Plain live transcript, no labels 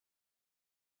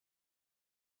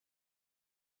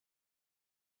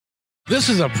This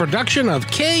is a production of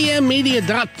KMmedia.pro.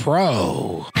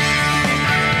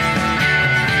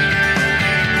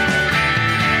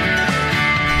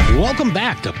 Welcome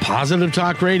back to Positive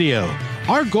Talk Radio.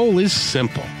 Our goal is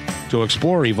simple: to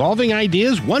explore evolving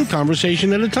ideas one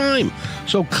conversation at a time.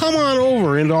 So come on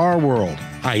over into our world.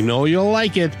 I know you'll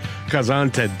like it, because on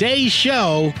today's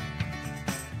show,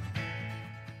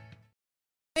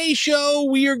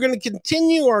 we are going to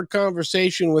continue our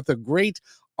conversation with a great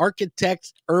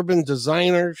architect, urban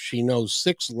designer. She knows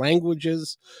 6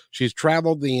 languages. She's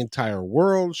traveled the entire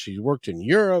world. She's worked in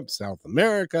Europe, South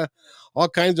America, all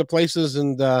kinds of places,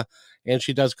 and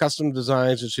she does custom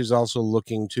designs, and she's also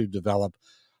looking to develop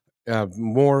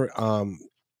more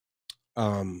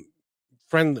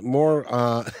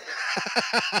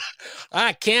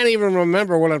I can't even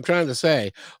remember what I'm trying to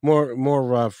say.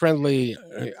 More friendly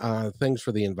things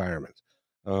for the environment.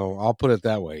 Oh, I'll put it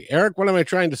that way. Eric, what am I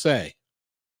trying to say?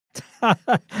 I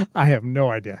have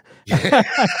no idea.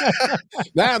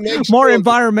 That makes more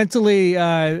environmentally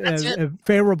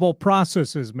favorable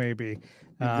processes maybe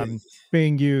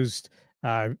being used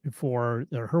for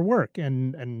her work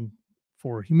and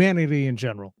for humanity in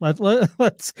general.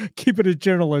 Let's keep it as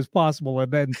general as possible,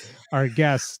 and then our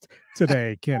guest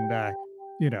today can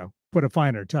put a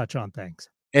finer touch on things.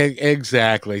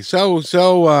 Exactly. So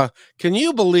can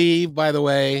you believe, by the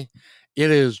way,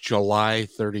 it is July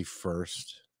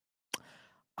 31st?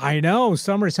 I know,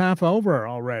 summer's half over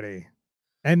already,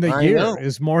 and the year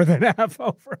is more than half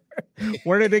over.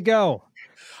 Where did it go?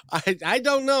 I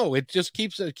don't know. It just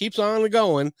keeps on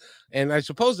going, and I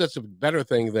suppose that's a better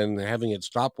thing than having it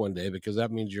stop one day, because that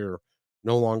means you're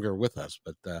no longer with us.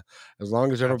 But as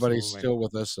long as everybody's still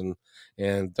with us,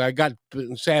 and I got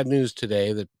sad news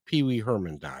today that Pee Wee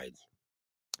Herman died.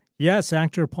 Yes,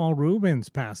 actor Paul Rubens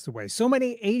passed away. So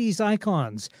many 80s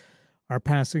icons are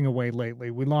passing away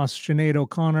lately. We lost Sinead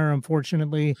O'Connor,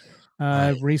 unfortunately,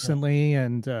 recently,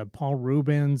 and Paul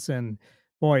Rubens, and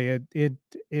boy,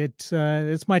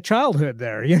 it's my childhood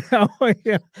there,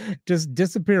 just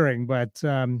disappearing. But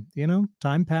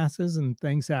time passes and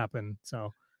things happen.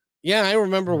 So yeah, I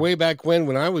remember way back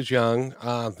when I was young,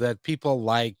 that people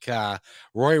like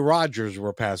Roy Rogers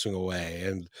were passing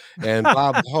away, and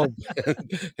Bob Hope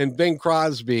and Bing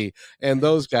Crosby and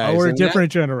those guys. We're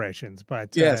different generations, but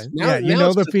yes, now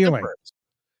the feeling.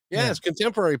 Yes,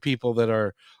 contemporary people that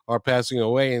are passing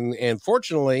away, and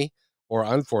fortunately or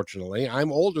unfortunately,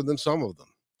 I'm older than some of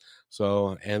them.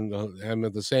 So, and I'm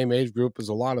at the same age group as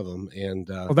a lot of them. And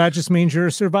well, that just means you're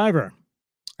a survivor.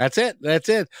 That's it.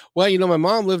 Well, my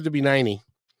mom lived to be 90.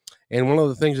 And one of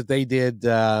the things that they did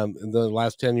in the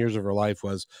last 10 years of her life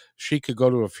was she could go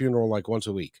to a funeral like once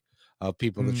a week of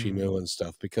people that she knew and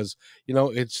stuff, because,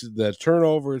 it's the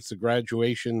turnover, it's the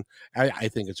graduation. I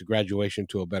think it's a graduation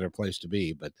to a better place to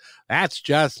be, but that's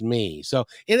just me. So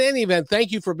in any event,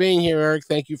 thank you for being here, Eric.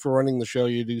 Thank you for running the show.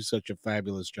 You do such a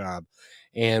fabulous job.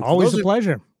 And always a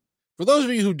pleasure. For those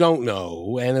of you who don't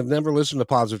know and have never listened to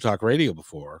Positive Talk Radio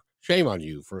before, shame on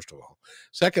you, first of all.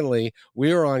 Secondly,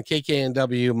 we are on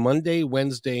KKNW Monday,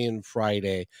 Wednesday, and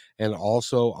Friday, and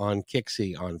also on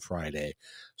Kixie on Friday.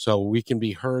 So we can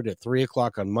be heard at 3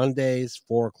 o'clock on Mondays,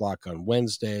 4 o'clock on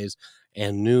Wednesdays,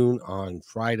 and noon on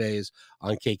Fridays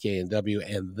on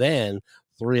KKNW, and then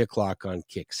 3 o'clock on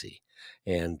Kixie.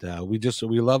 And we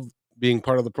love being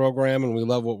part of the program, and we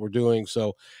love what we're doing.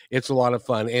 So it's a lot of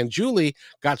fun. And Juliette,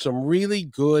 I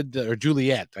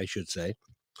should say,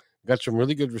 got some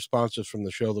really good responses from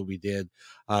the show that we did,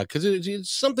 because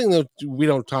it's something that we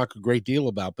don't talk a great deal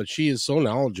about, but she is so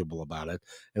knowledgeable about it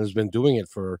and has been doing it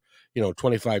for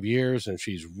 25 years, and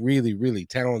she's really, really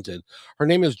talented. Her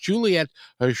name is Juliette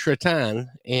Schatan,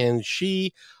 and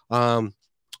she has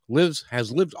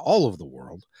lived all over the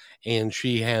world, and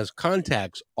she has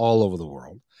contacts all over the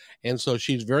world, and so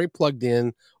she's very plugged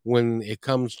in when it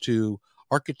comes to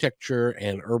architecture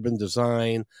and urban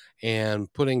design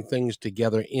and putting things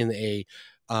together in a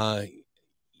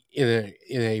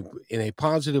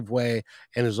positive way,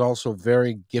 and is also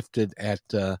very gifted at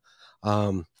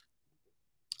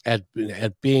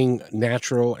being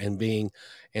natural and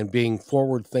being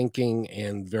forward thinking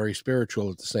and very spiritual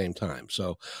at the same time.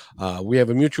 So we have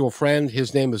a mutual friend.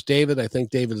 His name is David. I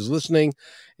think David is listening,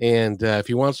 and if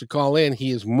he wants to call in,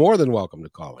 he is more than welcome to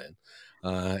call in.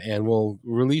 And we'll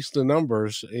release the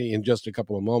numbers in just a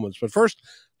couple of moments. But first,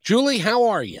 Julie, how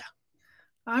are you?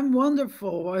 I'm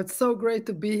wonderful. It's so great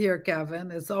to be here,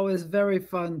 Kevin. It's always very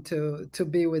fun to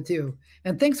be with you.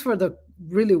 And thanks for the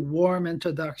really warm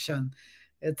introduction.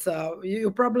 It's you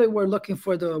probably were looking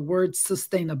for the word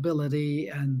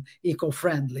sustainability and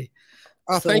eco-friendly.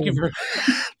 Oh, thank you very,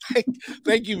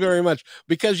 thank you very much.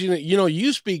 Because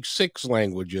you speak 6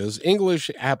 languages.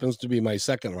 English happens to be my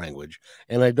second language,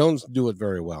 and I don't do it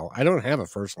very well. I don't have a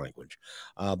first language,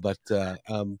 but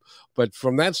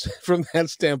from that from that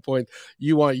standpoint,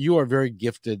 you are very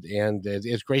gifted, and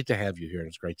it's great to have you here, and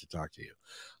it's great to talk to you.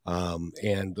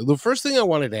 And the first thing I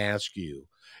wanted to ask you,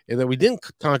 and that we didn't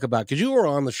talk about, because you were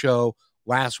on the show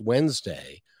last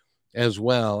Wednesday as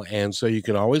well. And so you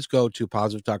can always go to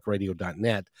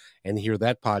positivetalkradio.net and hear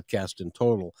that podcast in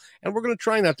total. And we're going to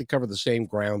try not to cover the same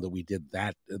ground that we did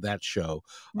that show,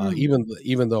 even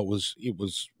though it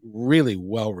was really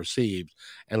well received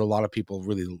and a lot of people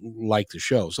really like the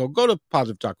show. So go to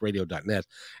positivetalkradio.net,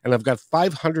 and I've got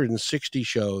 560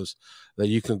 shows that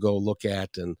you can go look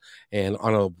at, and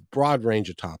on a broad range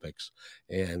of topics.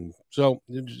 And so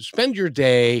spend your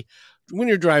day when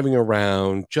you're driving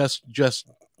around, just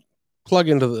plug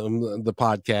into the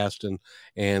podcast,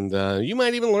 and you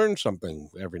might even learn something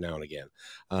every now and again.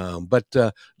 But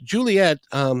Juliette,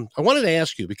 I wanted to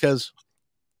ask you, because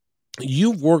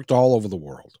you've worked all over the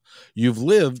world. You've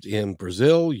lived in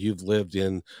Brazil, you've lived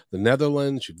in the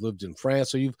Netherlands, you've lived in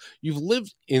France, so you've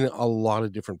lived in a lot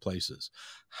of different places.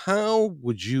 How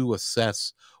would you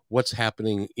assess what's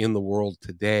happening in the world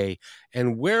today,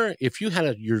 and where, if you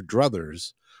had your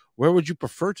druthers, where would you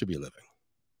prefer to be living?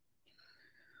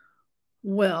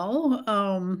 Well,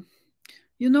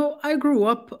 I grew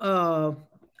up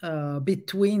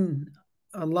between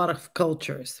a lot of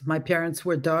cultures. My parents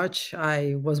were Dutch.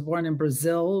 I was born in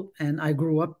Brazil, and I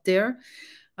grew up there.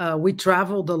 We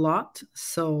traveled a lot,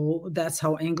 so that's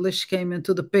how English came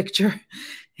into the picture,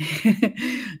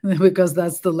 because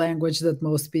that's the language that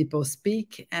most people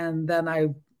speak. And then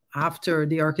after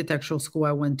the architectural school,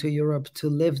 I went to Europe to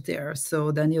live there.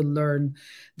 So then you learn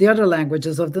the other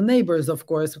languages of the neighbors, of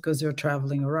course, because you're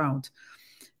traveling around.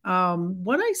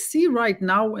 What I see right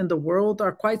now in the world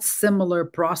are quite similar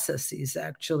processes,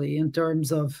 actually, in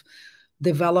terms of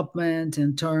development,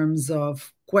 in terms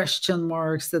of question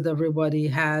marks that everybody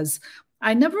has.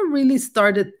 I never really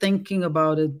started thinking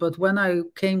about it, but when I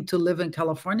came to live in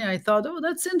California, I thought, oh,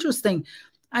 that's interesting.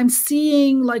 I'm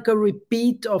seeing like a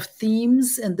repeat of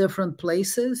themes in different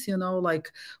places,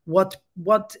 like what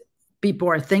people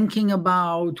are thinking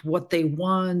about, what they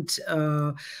want,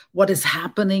 what is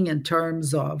happening in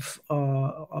terms of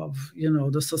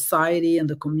the society and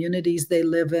the communities they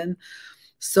live in.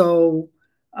 So,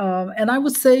 and I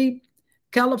would say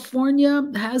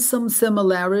California has some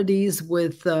similarities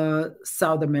with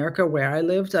South America, where I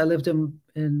lived. I lived in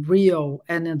Rio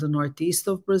and in the northeast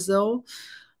of Brazil.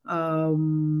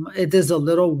 It is a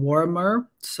little warmer,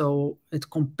 so it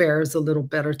compares a little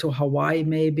better to Hawaii,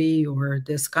 maybe, or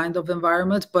this kind of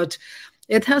environment, but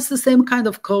it has the same kind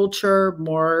of culture,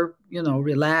 more,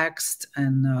 relaxed,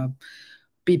 and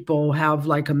people have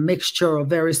like a mixture of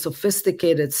very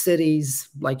sophisticated cities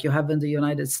like you have in the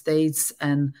United States,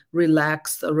 and a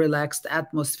relaxed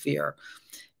atmosphere.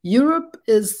 Europe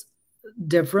is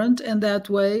different in that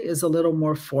way, is a little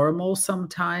more formal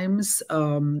sometimes,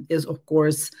 is of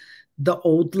course the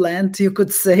old land, you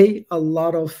could say, a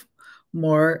lot of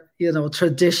more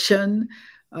tradition,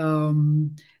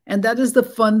 and that is the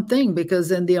fun thing,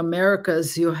 because in the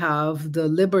Americas you have the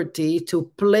liberty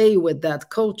to play with that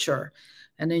culture,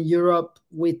 and in Europe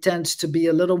we tend to be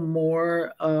a little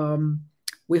more,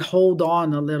 we hold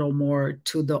on a little more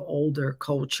to the older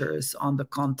cultures on the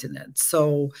continent.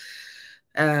 So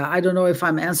I don't know if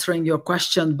I'm answering your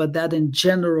question, but that in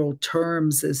general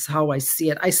terms is how I see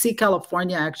it. I see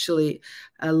California actually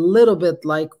a little bit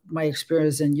like my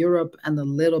experience in Europe, and a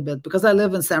little bit because I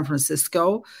live in San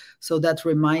Francisco. So that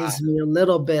reminds me a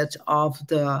little bit of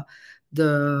the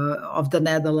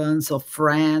Netherlands, of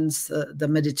France, the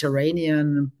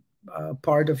Mediterranean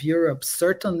part of Europe,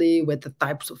 certainly with the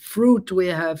types of fruit we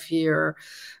have here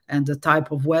and the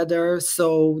type of weather.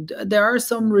 So there are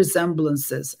some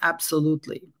resemblances,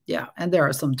 absolutely. Yeah. And there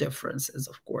are some differences,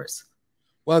 of course.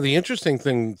 Well, the interesting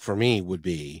thing for me would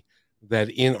be that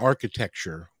in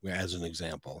architecture, as an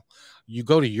example, you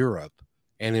go to Europe,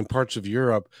 and in parts of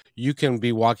Europe, you can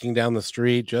be walking down the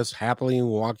street, just happily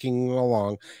walking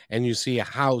along, and you see a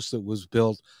house that was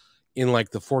built in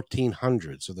like the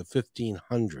 1400s or the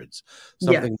 1500s,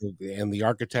 something, yeah. And the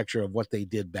architecture of what they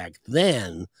did back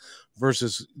then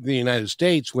versus the United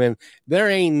States, when there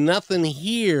ain't nothing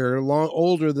here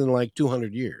older than like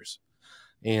 200 years,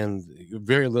 and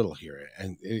very little here.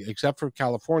 And except for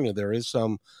California, there is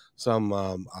some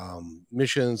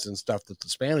missions and stuff that the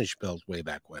Spanish built way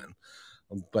back when.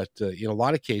 But in a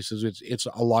lot of cases, it's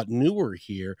a lot newer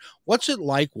here. What's it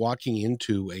like walking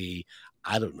into a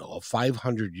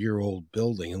 500-year-old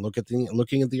building and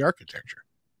looking at the architecture?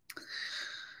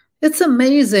 It's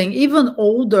amazing. Even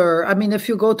older. I mean, if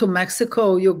you go to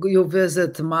Mexico, you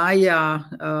visit Maya,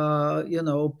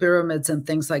 pyramids and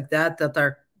things like that that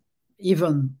are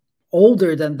even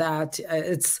older than that.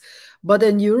 But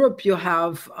in Europe you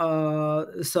have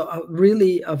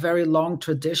really a very long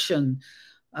tradition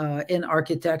in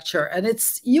architecture, and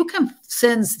you can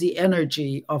sense the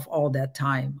energy of all that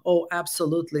time. Oh,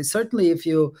 absolutely. Certainly, if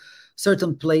you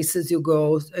certain places you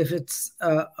go, if it's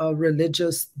a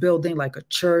religious building like a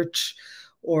church,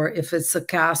 or if it's a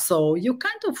castle, you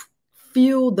kind of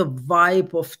feel the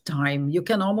vibe of time. You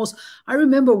can almost. I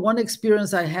remember one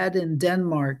experience I had in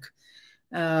Denmark,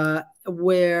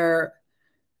 where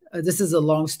this is a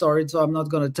long story, so I'm not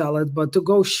going to tell it. But to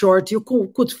go short, you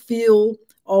could feel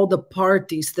all the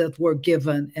parties that were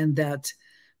given in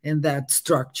that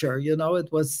structure.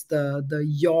 It was the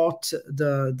yacht,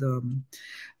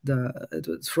 it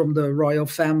was from the royal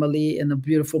family in a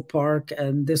beautiful park,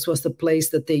 and this was the place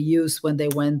that they used when they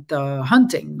went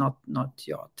hunting, not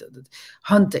yacht,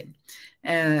 hunting.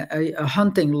 A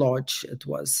hunting lodge it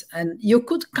was, and you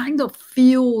could kind of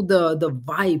feel the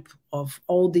vibe of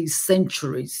all these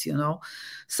centuries.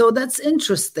 So that's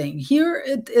interesting. Here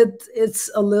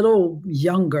it's a little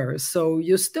younger, so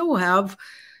you still have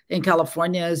in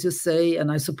California, as you say,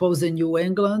 and I suppose in New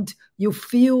England, you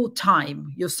feel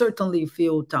time. You certainly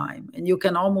feel time. And you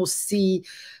can almost see,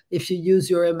 if you use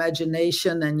your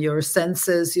imagination and your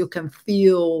senses, you can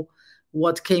feel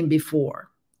what came before,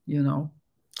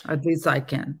 at least I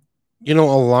can. A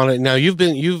lot of now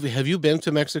have you been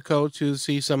to Mexico to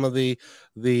see some of the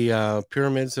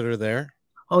pyramids that are there?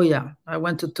 Oh yeah, I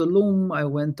went to Tulum, I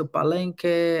went to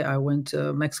Palenque, I went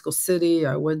to Mexico City,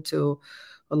 I went to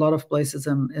a lot of places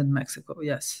in Mexico.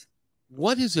 Yes.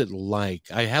 What is it like?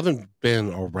 I haven't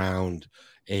been around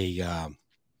a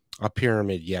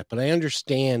pyramid yet, but I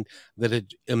understand that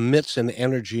it emits an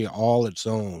energy all its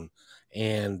own,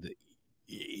 and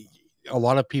a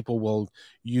lot of people will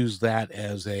use that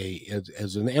as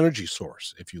an energy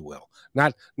source, if you will,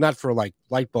 not for like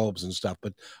light bulbs and stuff,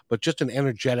 but just an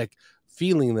energetic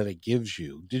feeling that it gives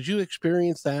you. Did you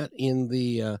experience that in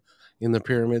the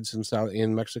pyramids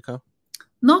in Mexico?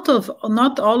 Not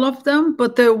all of them,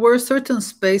 but there were certain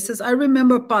spaces. I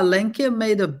remember Palenque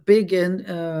made a big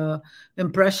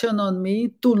impression on me.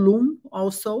 Tulum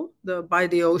also, by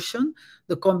the ocean,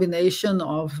 the combination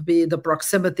of the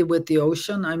proximity with the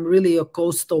ocean. I'm really a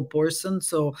coastal person,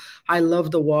 so I love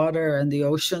the water and the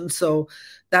ocean. So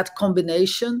that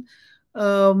combination,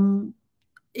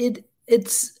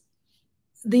 it's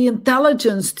the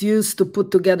intelligence used to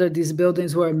put together these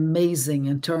buildings were amazing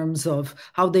in terms of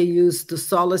how they used the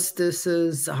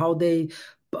solstices, how they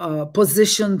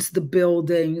positioned the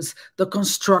buildings, the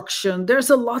construction.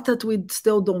 There's a lot that we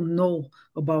still don't know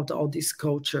about all these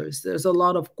cultures. There's a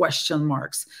lot of question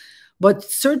marks. But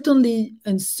certainly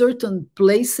in certain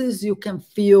places, you can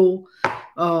feel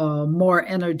more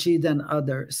energy than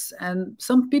others. And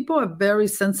some people are very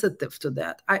sensitive to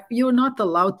that. You're not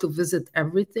allowed to visit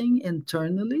everything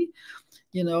internally,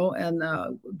 and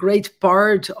a great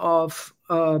part of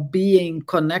being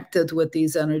connected with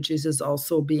these energies is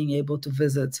also being able to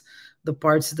visit the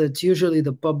parts that usually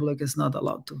the public is not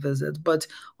allowed to visit. But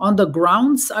on the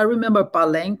grounds, I remember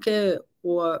Palenque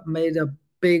made a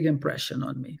big impression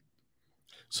on me.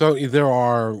 So there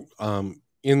are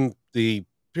in the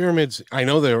pyramids, I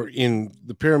know they're in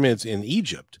the pyramids in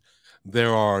Egypt.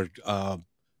 There are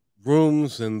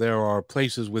rooms and there are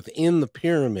places within the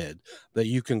pyramid that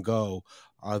you can go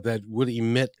that would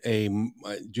emit do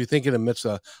you think it emits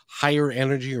a higher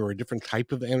energy or a different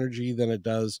type of energy than it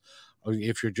does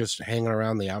if you're just hanging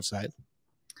around the outside?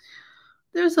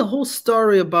 There's a whole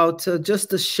story about just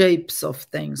the shapes of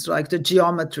things, like the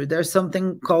geometry. There's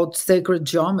something called sacred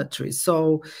geometry.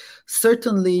 So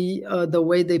certainly the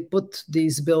way they put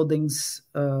these buildings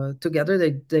together,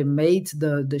 they made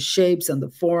the shapes and the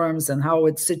forms and how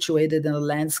it's situated in a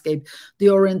landscape, the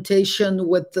orientation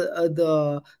with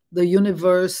the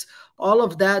universe, all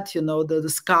of that, the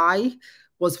sky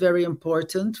was very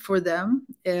important for them.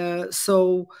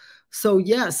 So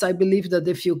yes, I believe that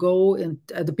if you go and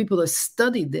the people that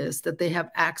study this, that they have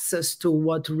access to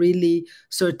what really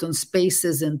certain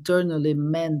spaces internally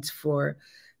meant for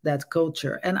that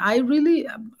culture. And I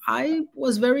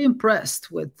was very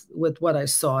impressed with what I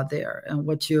saw there and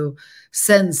what you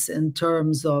sense in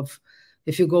terms of,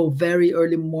 if you go very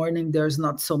early morning, there's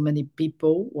not so many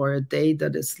people, or a day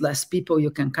that is less people,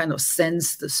 you can kind of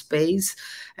sense the space,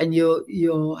 and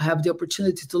you have the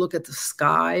opportunity to look at the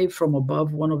sky from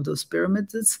above one of those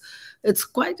pyramids. It's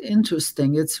quite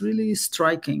interesting. It's really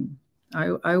striking.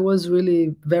 I was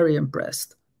really very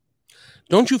impressed.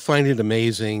 Don't you find it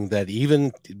amazing that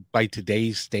even by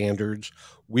today's standards,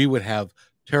 we would have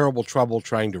terrible trouble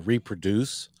trying to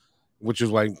reproduce, which is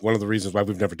like one of the reasons why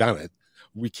we've never done it.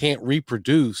 We can't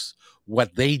reproduce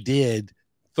what they did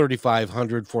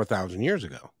 3,500, 4,000 years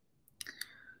ago.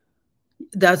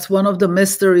 That's one of the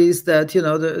mysteries that,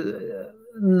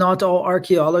 not all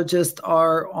archaeologists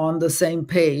are on the same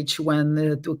page when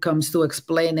it comes to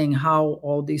explaining how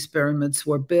all these pyramids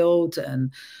were built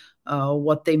and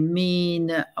what they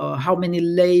mean, how many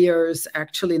layers.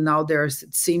 Actually, now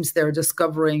it seems they're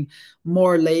discovering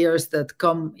more layers that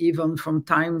come even from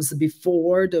times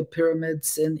before the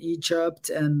pyramids in Egypt.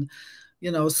 And,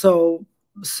 so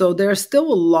there's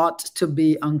still a lot to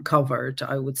be uncovered,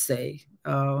 I would say.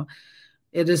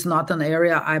 It is not an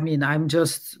area, I mean, I'm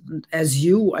just, as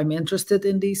you, I'm interested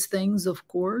in these things, of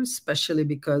course, especially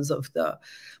because of the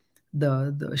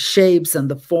shapes and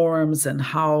the forms and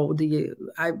how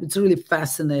it's really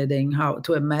fascinating how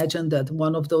to imagine that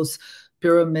one of those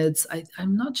pyramids,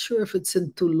 I'm not sure if it's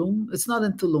in Tulum. It's not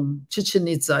in Tulum, Chichen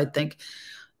Itza, I think,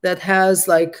 that has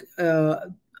like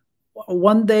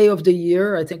one day of the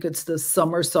year, I think it's the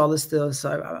summer solstice.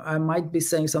 I might be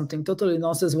saying something totally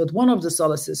nonsense, but one of the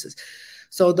solstices.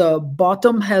 So the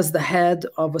bottom has the head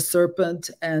of a serpent,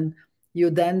 and you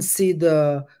then see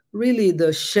really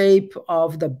the shape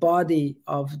of the body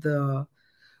of the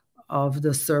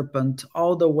serpent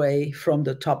all the way from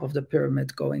the top of the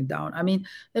pyramid going down. I mean,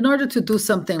 in order to do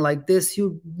something like this,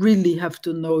 you really have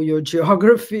to know your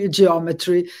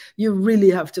geometry. You really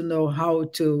have to know how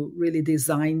to really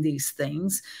design these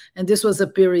things. And this was a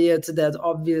period that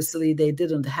obviously they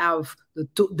didn't have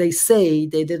they say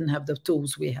they didn't have the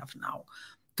tools we have now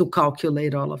to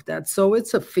calculate all of that. So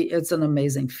it's an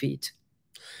amazing feat.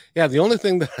 Yeah, the only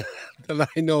thing that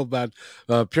I know about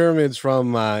pyramids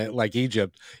from like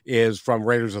Egypt is from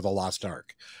Raiders of the Lost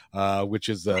Ark, which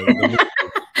is the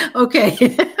okay.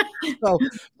 So,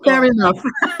 fair enough.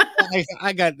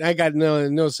 I got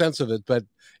no sense of it, but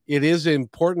it is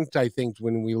important, I think,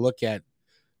 when we look at,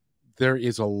 there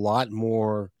is a lot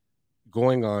more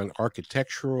going on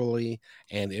architecturally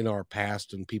and in our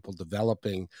past, and people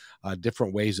developing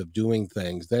different ways of doing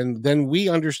things than we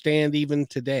understand even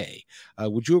today.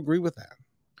 Would you agree with that?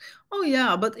 Oh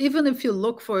yeah, but even if you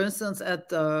look, for instance, at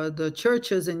the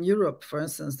churches in Europe, for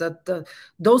instance, that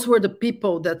those were the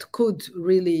people that could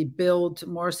really build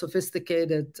more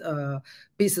sophisticated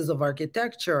pieces of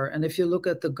architecture. And if you look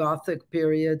at the Gothic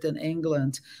period in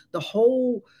England, the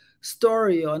whole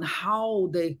story on how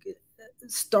they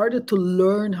started to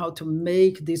learn how to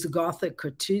make these Gothic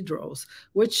cathedrals,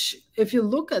 which, if you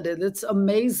look at it, it's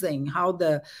amazing how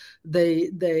they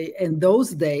in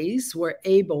those days were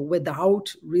able,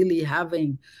 without really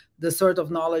having the sort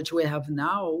of knowledge we have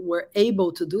now, were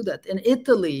able to do that. In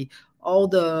Italy, all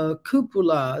the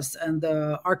cupolas and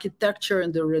the architecture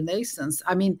in the Renaissance,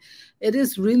 I mean, it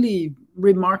is really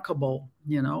remarkable.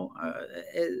 A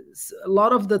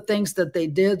lot of the things that they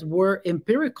did were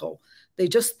empirical. They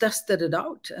just tested it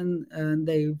out, and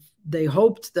they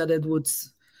hoped that it would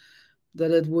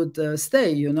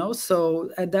stay. So,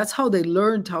 and that's how they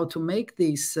learned how to make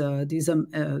these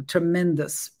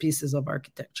tremendous pieces of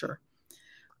architecture.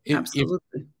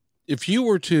 Absolutely. If you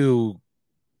were to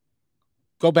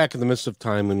go back in the midst of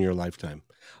time in your lifetime,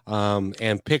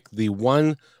 and pick the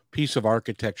one piece of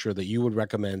architecture that you would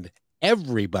recommend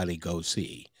everybody go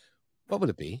see, what would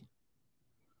it be?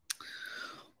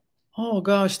 Oh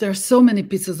gosh, there's so many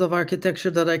pieces of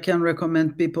architecture that I can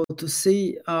recommend people to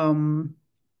see. I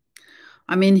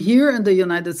mean, here in the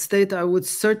United States, I would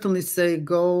certainly say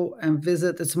go and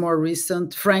visit. It's more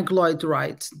recent. Frank Lloyd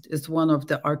Wright is one of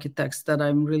the architects that I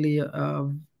really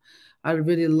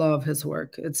love his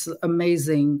work. It's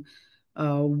amazing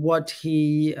what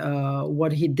he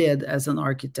did as an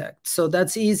architect. So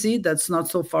that's easy. That's not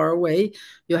so far away.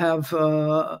 You have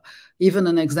even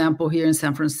an example here in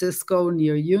San Francisco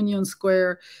near Union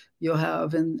Square. You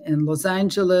have in Los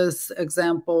Angeles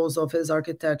examples of his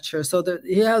architecture. So that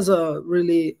he has a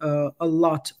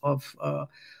lot of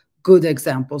good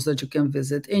examples that you can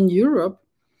visit. In Europe,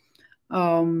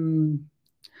 I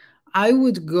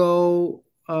would go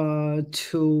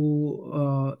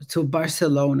to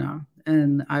Barcelona,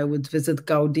 and I would visit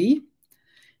Gaudí,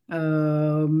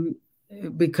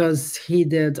 because he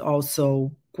did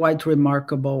also quite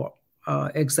remarkable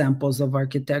examples of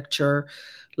architecture,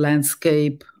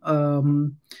 landscape.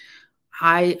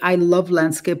 I love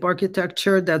landscape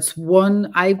architecture. That's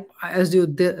one. As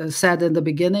you said in the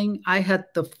beginning, I had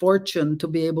the fortune to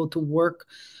be able to work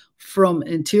from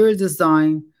interior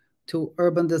design to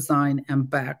urban design and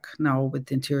back now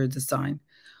with interior design.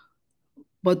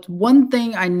 But one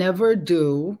thing I never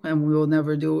do, and we will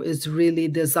never do, is really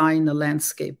design a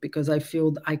landscape, because I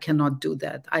feel I cannot do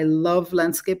that. I love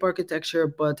landscape architecture,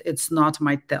 but it's not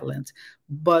my talent.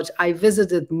 But I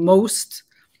visited most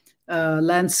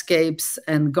landscapes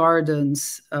and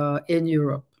gardens in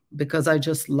Europe because I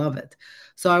just love it.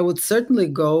 So I would certainly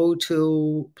go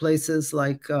to places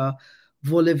like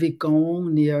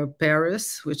Vaux-le-Vicomte near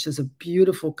Paris, which is a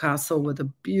beautiful castle with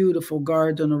a beautiful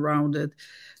garden around it.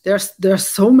 There's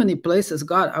so many places.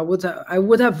 God, I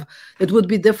would have. It would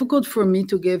be difficult for me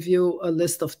to give you a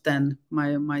list of 10,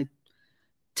 my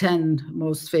 10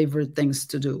 most favorite things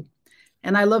to do.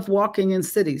 And I love walking in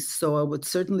cities. So I would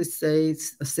certainly say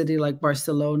a city like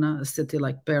Barcelona, a city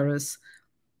like Paris,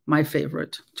 my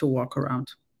favorite to walk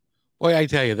around. Boy, I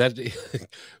tell you that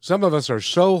some of us are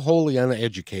so wholly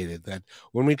uneducated that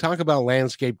when we talk about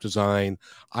landscape design,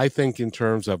 I think in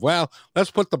terms of, well,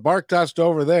 let's put the bark dust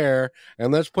over there,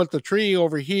 and let's put the tree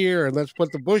over here, and let's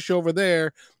put the bush over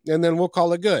there, and then we'll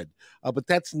call it good. But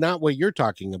that's not what you're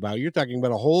talking about. You're talking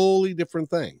about a wholly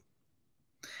different thing.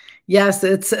 Yes,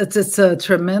 it's a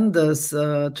tremendous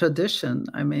tradition.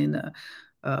 I mean,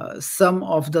 some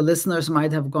of the listeners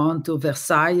might have gone to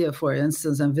Versailles, for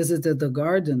instance, and visited the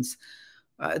gardens.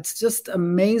 It's just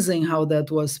amazing how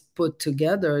that was put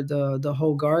together, the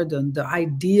whole garden, the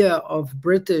idea of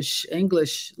British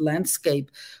English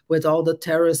landscape with all the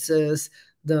terraces,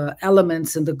 the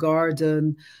elements in the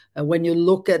garden. When you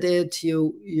look at it,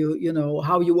 you know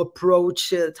how you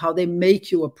approach it, how they make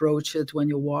you approach it when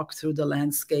you walk through the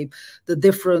landscape, the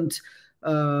different.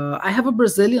 I have a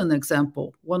Brazilian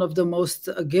example, one of the most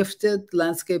gifted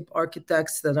landscape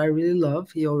architects that I really love.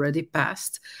 He already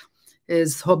passed.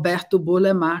 Is Roberto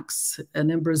Burle Marx, and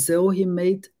in Brazil he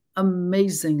made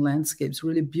amazing landscapes,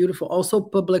 really beautiful. Also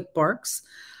public parks.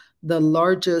 The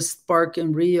largest park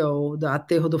in Rio, the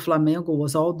Aterro do Flamengo,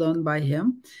 was all done by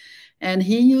him. And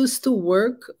he used to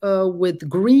work with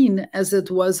green as it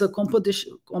was a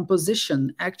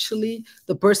composition. Actually,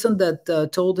 the person that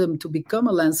told him to become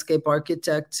a landscape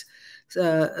architect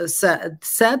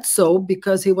said so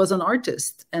because he was an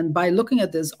artist. And by looking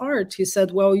at his art, he said,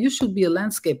 well, you should be a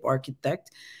landscape architect,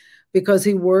 because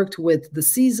he worked with the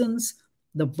seasons,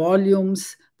 the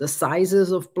volumes, the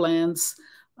sizes of plants,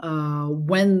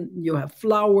 when you have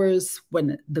flowers,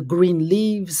 when the green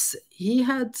leaves. He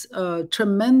had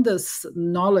tremendous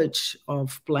knowledge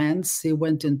of plants. He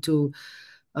went into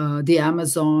the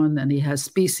Amazon, and he has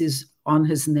species on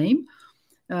his name.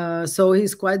 So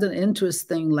he's quite an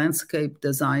interesting landscape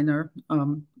designer.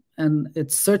 And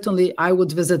it's certainly, I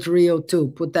would visit Rio too.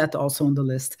 Put that also on the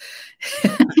list.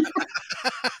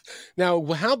 Now,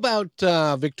 how about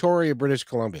Victoria, British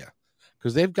Columbia?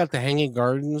 Because they've got the hanging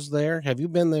gardens there. Have you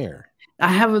been there? I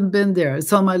haven't been there.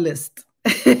 It's on my list.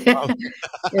 Oh.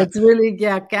 It's really,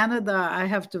 yeah, Canada. I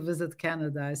have to visit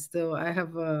Canada. I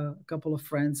have a couple of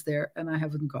friends there, and I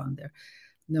haven't gone there.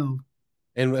 No.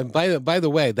 And by the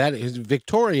way, that is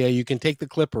Victoria. You can take the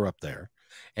Clipper up there,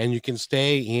 and you can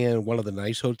stay in one of the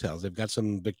nice hotels. They've got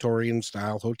some Victorian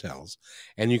style hotels,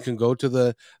 and you can go to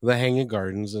the hanging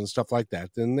gardens and stuff like that.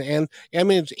 And I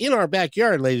mean, it's in our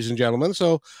backyard, ladies and gentlemen.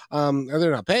 So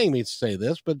they're not paying me to say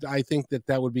this, but I think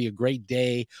that would be a great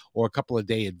day or a couple of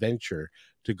day adventure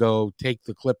to go take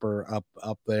the Clipper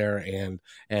up there and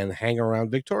hang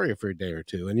around Victoria for a day or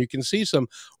two. And you can see some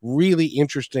really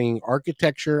interesting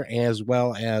architecture as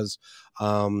well as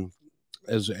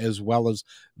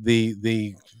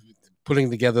the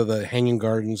putting together the hanging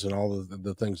gardens and all of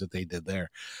the things that they did there.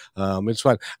 It's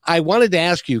fun. I wanted to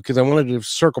ask you, because I wanted to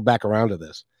circle back around to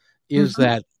this, is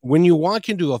that when you walk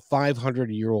into a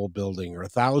 500-year-old building or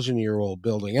 1,000-year-old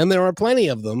building, and there are plenty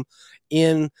of them,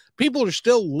 people are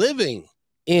still living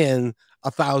in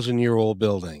a 1,000-year-old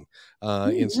building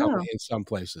in some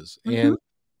places.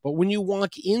 But when you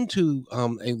walk into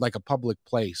like a public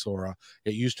place, or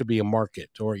it used to be a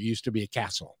market, or it used to be a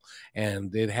castle,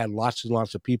 and it had lots and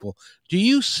lots of people, do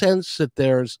you sense that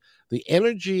there's the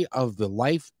energy of the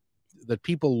life that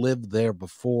people lived there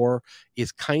before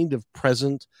is kind of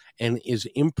present and is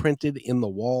imprinted in the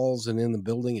walls and in the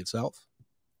building itself?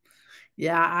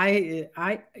 Yeah,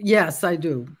 yes, I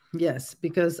do. Yes,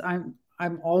 because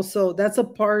I'm also, that's a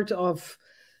part of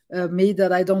me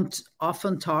that I don't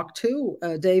often talk to.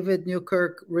 David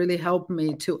Newkirk really helped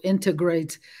me to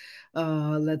integrate,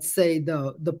 let's say,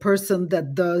 the person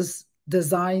that does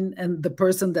design and the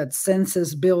person that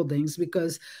senses buildings,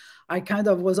 because I kind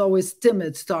of was always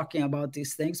timid talking about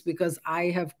these things because I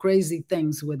have crazy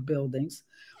things with buildings.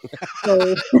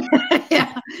 So,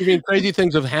 yeah. You mean crazy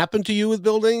things have happened to you with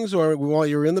buildings, or while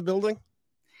you're in the building?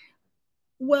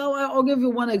 Well, I'll give you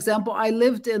one example. I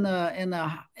lived in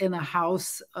a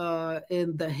house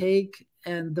in The Hague,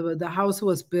 and the house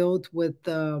was built with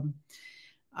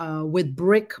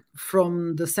brick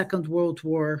from the Second World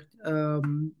War.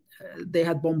 They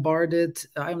had bombarded.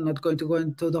 I'm not going to go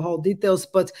into the whole details,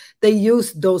 but they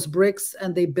used those bricks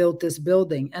and they built this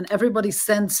building. And everybody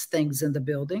sends things in the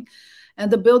building. And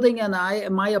the building and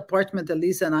my apartment,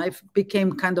 Elise and I,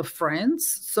 became kind of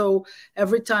friends. So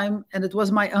every time, and it was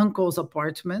my uncle's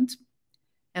apartment,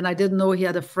 and I didn't know he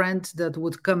had a friend that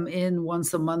would come in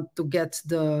once a month to get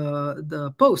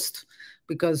the post,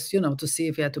 because, to see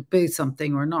if he had to pay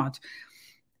something or not.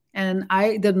 And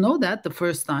I didn't know that the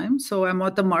first time. So I'm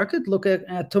at the market looking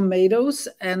at tomatoes,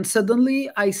 and suddenly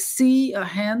I see a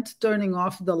hand turning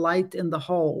off the light in the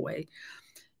hallway.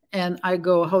 And I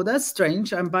go, oh, that's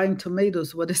strange. I'm buying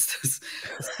tomatoes. What is this?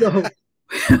 So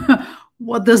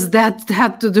what does that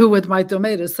have to do with my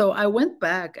tomatoes? So I went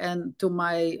back, and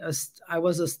I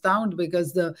was astounded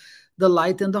because the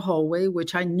light in the hallway,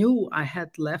 which I knew I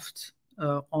had left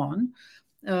on,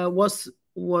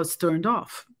 was turned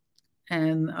off.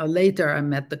 And later I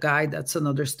met the guy. That's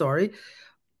another story.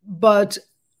 But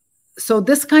so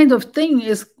this kind of thing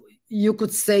is, you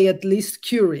could say, at least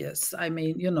curious. I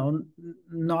mean,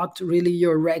 not really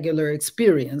your regular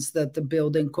experience that the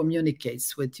building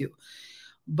communicates with you.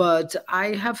 But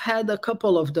I have had a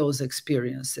couple of those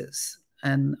experiences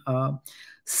and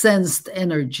sensed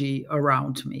energy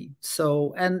around me.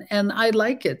 So, and I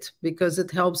like it because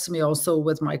it helps me also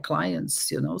with my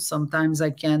clients. Sometimes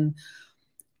I can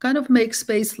kind of make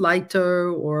space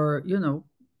lighter, or,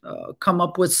 come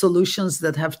up with solutions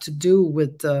that have to do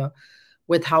with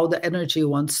how the energy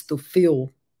wants to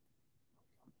feel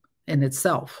in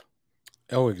itself.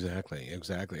 Oh, exactly.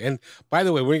 And by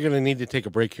the way, we're going to need to take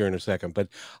a break here in a second, but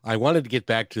I wanted to get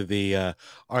back to the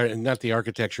not the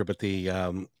architecture, but the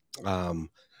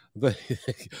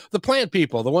the plant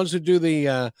people, the ones who do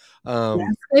the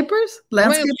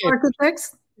landscape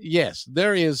architects. Yes,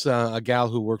 there is a gal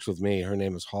who works with me. Her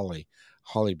name is Holly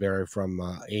Berry from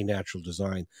A Natural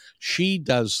Design. She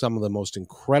does some of the most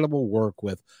incredible work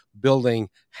with building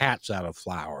hats out of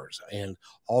flowers, and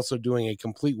also doing a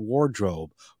complete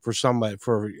wardrobe for somebody,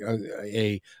 for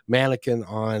a mannequin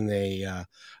on a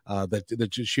that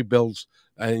she builds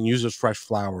and uses fresh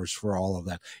flowers for all of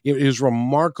that. It is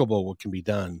remarkable what can be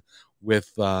done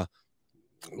with the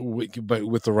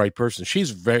right person.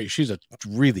 She's a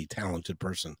really talented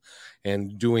person,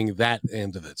 and doing that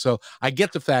end of it. So I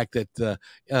get the fact that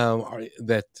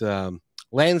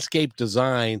landscape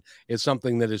design is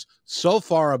something that is so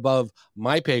far above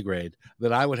my pay grade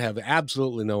that I would have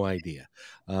absolutely no idea.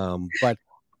 But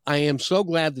I am so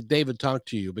glad that David talked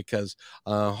to you, because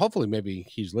hopefully maybe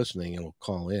he's listening and will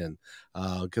call in,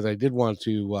 because I did want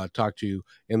to talk to you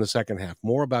in the second half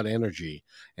more about energy,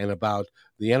 and about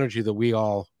the energy that we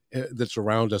all that's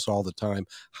around us all the time,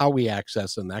 how we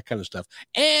access and that kind of stuff.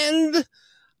 And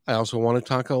I also want to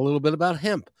talk a little bit about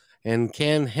hemp, and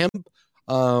can hemp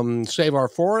save our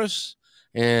forests,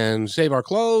 and save our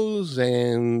clothes,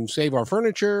 and save our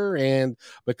furniture, and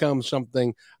become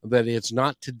something that it's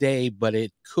not today, but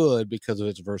it could because of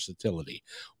its versatility.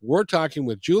 We're talking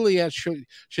with Juliette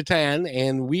Schatan,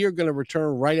 and we are going to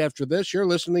return right after this. You're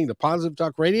listening to Positive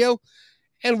Talk Radio,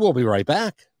 and we'll be right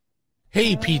back.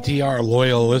 Hey, PTR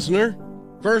loyal listener.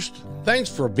 First, thanks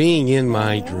for being in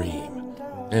my dream.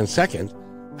 And second,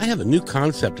 I have a new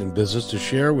concept in business to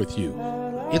share with you.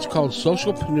 It's called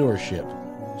socialpreneurship.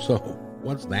 So,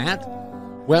 what's that?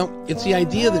 Well, it's the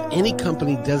idea that any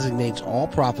company designates all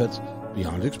profits,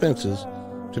 beyond expenses,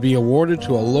 to be awarded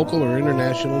to a local or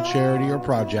international charity or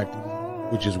project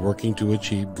which is working to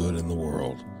achieve good in the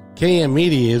world. KM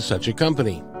Media is such a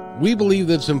company. We believe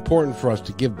that it's important for us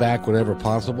to give back whenever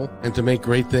possible and to make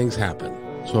great things happen.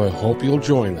 So I hope you'll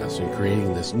join us in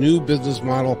creating this new business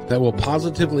model that will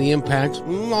positively impact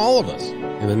all of us.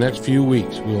 In the next few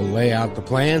weeks, we will lay out the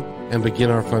plan and begin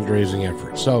our fundraising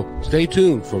efforts. So stay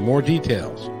tuned for more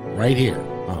details right here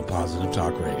on Positive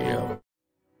Talk Radio.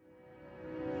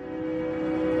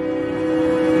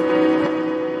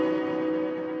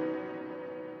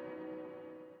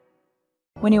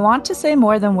 When you want to say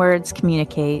more than words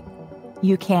communicate,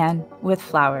 you can with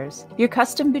flowers. Your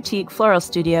custom boutique floral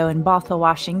studio in Bothell,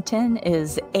 Washington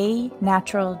is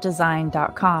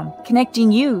anaturaldesign.com,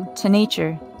 connecting you to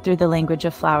nature through the language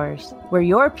of flowers. Where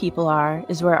your people are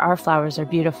is where our flowers are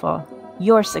beautiful.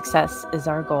 Your success is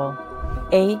our goal.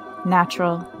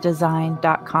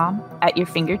 anaturaldesign.com, at your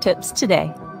fingertips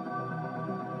today.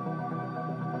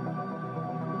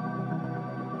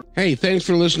 Hey, thanks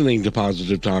for listening to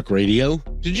Positive Talk Radio.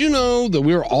 Did you know that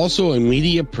we're also a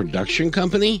media production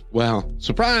company? Well,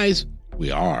 surprise! We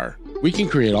are. We can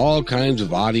create all kinds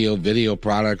of audio, video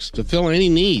products to fill any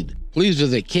need. Please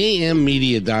visit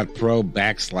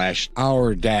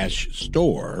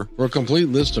kmmedia.pro/our-store for a complete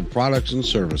list of products and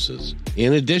services.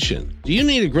 In addition, do you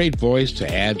need a great voice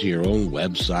to add to your own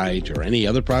website or any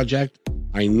other project?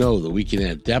 I know that we can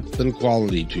add depth and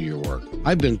quality to your work.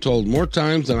 I've been told more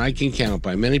times than I can count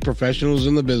by many professionals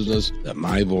in the business that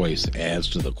my voice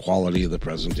adds to the quality of the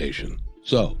presentation.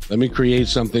 So, let me create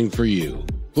something for you.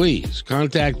 Please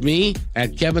contact me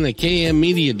at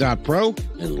kevin@kmmedia.pro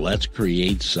and let's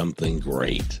create something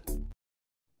great.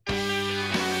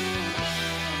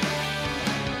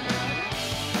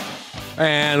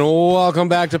 And welcome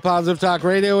back to Positive Talk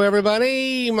Radio,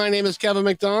 everybody. My name is Kevin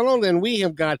McDonald, and we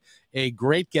have got a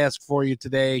great guest for you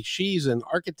today. She's an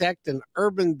architect and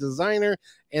urban designer,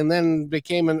 and then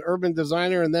became an urban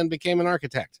designer, and then became an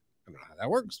architect. I don't know how that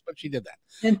works, but she did that.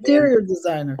 Interior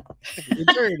designer.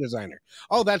 Interior designer.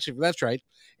 Oh, that's right.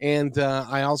 And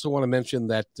I also want to mention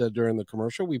that during the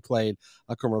commercial, we played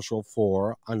a commercial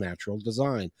for A Natural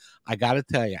Design. I got to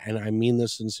tell you, and I mean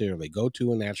this sincerely, go to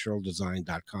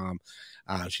anaturaldesign.com.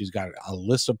 She's got a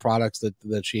list of products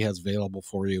that she has available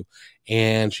for you,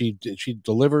 and she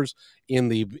delivers in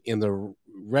the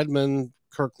Redmond,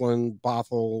 Kirkland,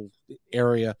 Bothell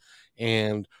area,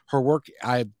 and her work.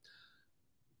 I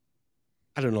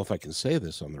don't know if I can say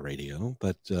this on the radio,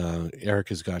 but Eric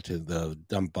has got to the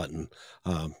dump button.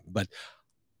 But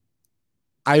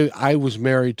I was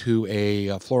married to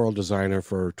a floral designer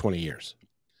for 20 years,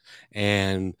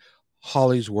 and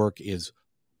Holly's work is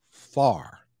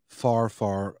far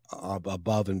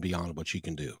above and beyond what she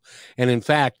can do. And in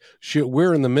fact,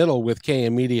 we're in the middle with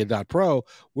kmmedia.pro.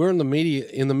 We're in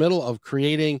the middle of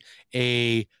creating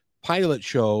a pilot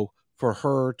show for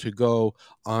her to go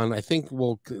on. I think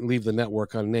we'll leave the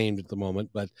network unnamed at the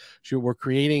moment, but we're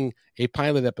creating a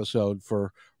pilot episode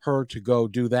for her to go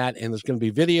do that. And there's going to be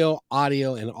video,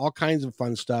 audio, and all kinds of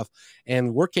fun stuff.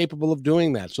 And we're capable of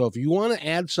doing that. So if you want to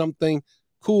add something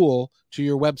cool to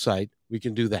your website, we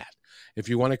can do that. If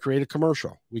you want to create a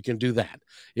commercial, we can do that.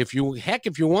 If you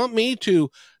want me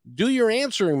to do your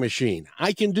answering machine,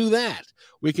 I can do that.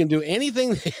 We can do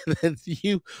anything that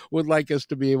you would like us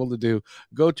to be able to do.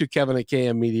 Go to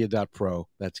kevin@kmmedia.pro.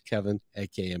 That's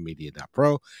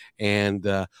kevin@kmmedia.pro. And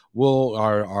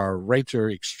our rates are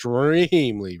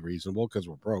extremely reasonable because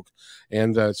we're broke.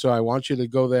 And so I want you to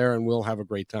go there and we'll have a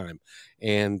great time.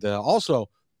 And also,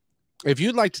 if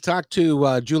you'd like to talk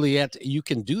to Juliette, you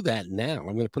can do that now.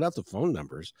 I'm going to put out the phone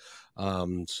numbers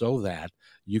so that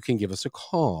you can give us a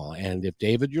call. And if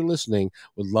David, you're listening,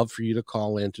 would love for you to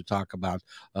call in to talk about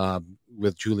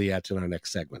with Juliette in our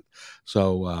next segment.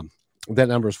 So that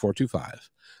number is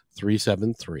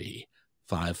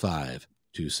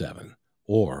 425-373-5527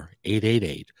 or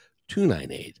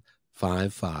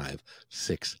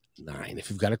 888-298-5569. If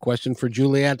you've got a question for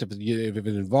Juliette, if it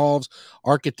involves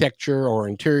architecture or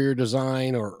interior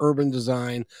design or urban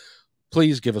design,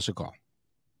 please give us a call.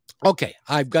 Okay,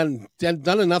 I've done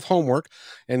enough homework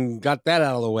and got that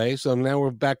out of the way. So now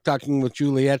we're back talking with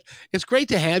Juliette. It's great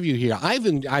to have you here.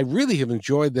 I really have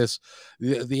enjoyed this,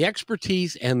 the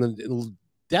expertise and the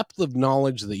depth of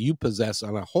knowledge that you possess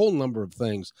on a whole number of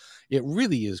things. It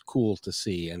really is cool to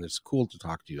see, and it's cool to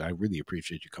talk to you. I really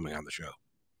appreciate you coming on the show.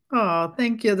 Oh,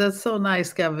 thank you. That's so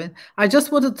nice, Kevin. I just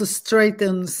wanted to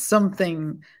straighten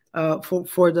something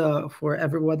for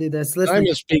everybody that's listening. I'm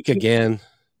going to speak again.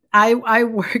 I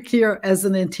work here as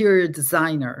an interior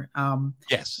designer.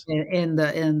 Yes. In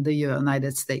the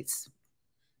United States.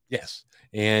 Yes,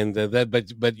 and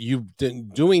but you've been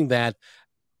doing that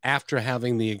after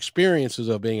having the experiences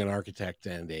of being an architect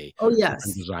and a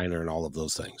designer and all of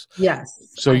those things. Yes.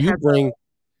 So I'm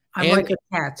like a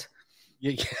cat.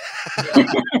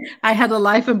 I had a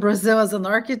life in Brazil as an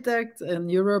architect, in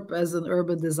Europe as an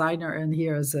urban designer, and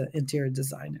here as an interior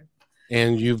designer.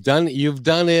 And you've done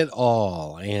it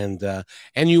all, and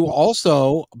you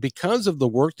also, because of the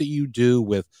work that you do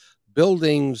with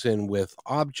buildings and with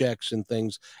objects and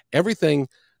things, everything.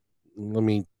 Let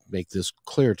me make this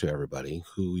clear to everybody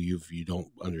who you don't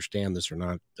understand this or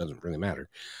not, doesn't really matter,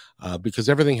 because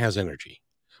everything has energy.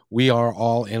 We are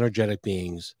all energetic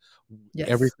beings. Yes.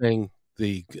 Everything.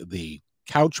 The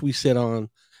couch we sit on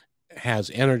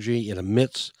has energy. It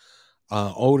emits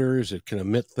odors. It can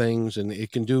emit things, and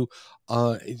it can do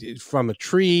from a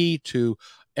tree to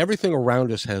everything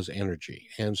around us has energy.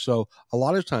 And so a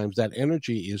lot of times that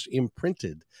energy is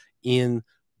imprinted in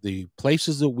the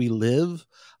places that we live,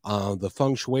 the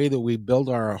feng shui that we build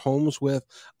our homes with,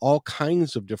 all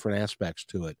kinds of different aspects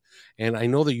to it. And I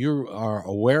know that you are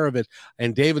aware of it,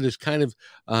 and David is kind of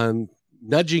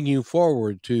nudging you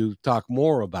forward to talk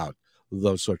more about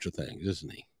those sorts of things,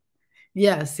 isn't he?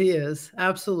 Yes, he is.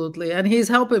 Absolutely. And he's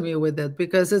helping me with it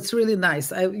because it's really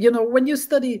nice. When you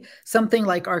study something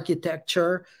like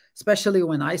architecture, especially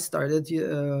when I started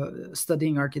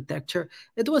studying architecture,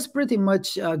 it was pretty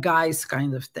much a guy's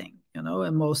kind of thing,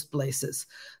 in most places.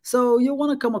 So you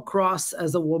want to come across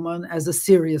as a woman, as a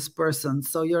serious person.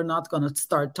 So you're not going to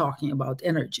start talking about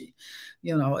energy,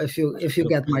 if you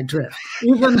get my drift.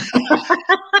 Even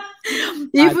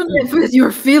even if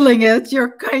you're feeling it,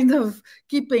 you're kind of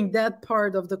keeping that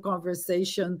part of the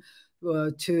conversation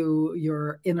to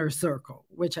your inner circle,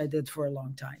 which I did for a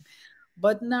long time.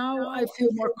 But now I feel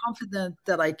more confident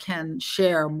that I can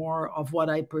share more of what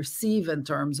I perceive in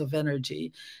terms of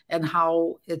energy and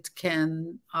how it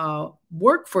can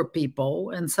work for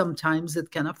people, and sometimes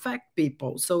it can affect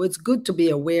people. So it's good to be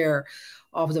aware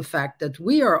of the fact that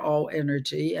we are all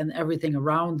energy and everything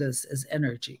around us is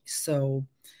energy. So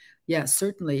yeah,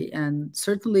 certainly. And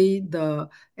certainly the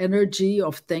energy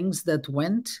of things that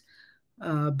went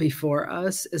before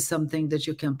us is something that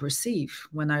you can perceive.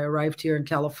 When I arrived here in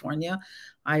California,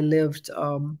 I lived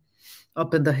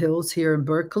up in the hills here in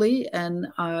Berkeley. And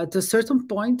at a certain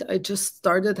point, I just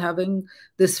started having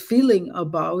this feeling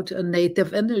about a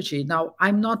native energy. Now,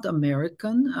 I'm not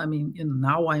American. I mean,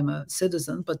 now I'm a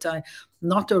citizen, but I'm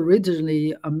not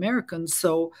originally American.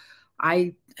 So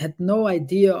I had no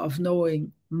idea of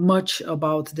knowing much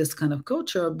about this kind of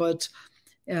culture, but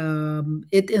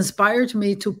it inspired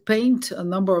me to paint a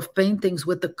number of paintings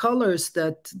with the colors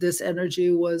that this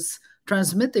energy was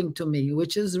transmitting to me,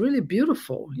 which is really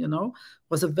beautiful. It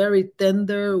was a very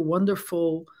tender,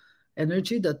 wonderful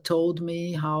energy that told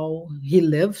me how he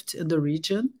lived in the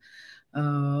region.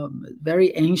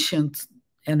 Very ancient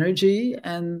energy,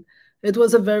 and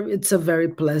it's a very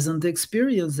pleasant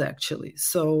experience, actually.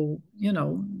 So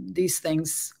these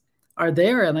things are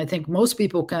there, and I think most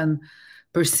people can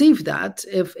perceive that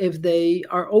if they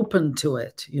are open to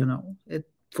it.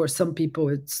 For some people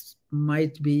it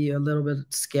might be a little bit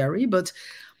scary, but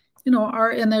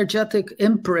our energetic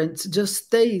imprint just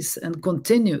stays and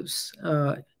continues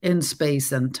in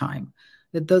space and time.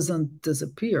 It doesn't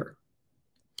disappear.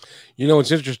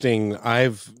 It's interesting.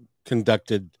 I've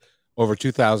conducted over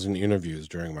 2,000 interviews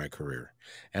during my career,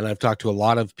 and I've talked to a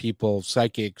lot of people,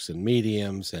 psychics and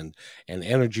mediums and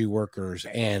energy workers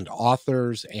and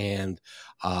authors and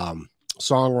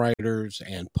songwriters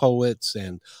and poets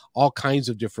and all kinds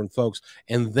of different folks.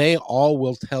 And they all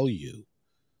will tell you,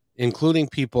 including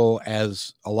people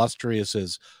as illustrious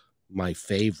as my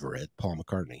favorite, Paul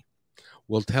McCartney,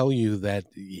 will tell you that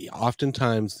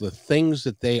oftentimes the things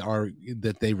that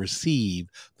they receive,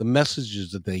 the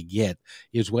messages that they get,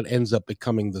 is what ends up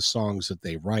becoming the songs that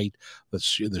they write, the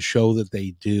show that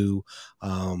they do,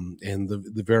 and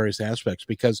the various aspects,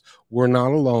 because we're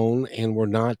not alone and we're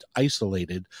not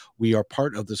isolated. We are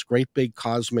part of this great big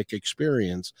cosmic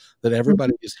experience that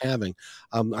everybody is having.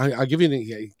 Can I give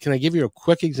you a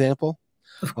quick example?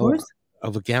 Of course.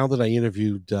 Of a gal that I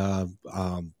interviewed.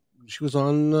 She was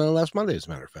on last Monday, as a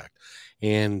matter of fact.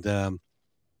 And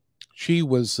she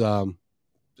was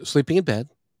sleeping in bed.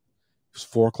 It was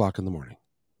 4:00 in the morning.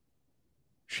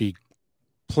 She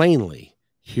plainly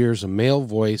hears a male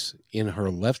voice in her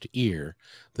left ear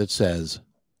that says,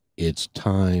 "It's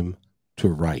time to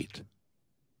write."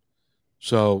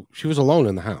 So she was alone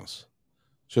in the house.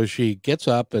 So she gets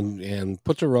up and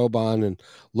puts her robe on and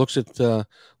looks at the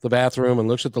bathroom and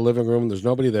looks at the living room. There's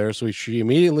nobody there. So she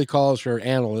immediately calls her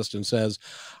analyst and says,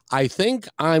 "I think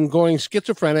I'm going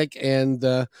schizophrenic." And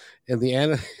the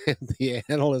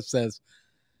analyst says,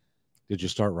 "Did you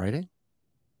start writing?"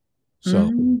 So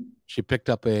she picked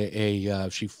up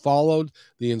she followed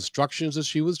the instructions that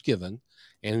she was given,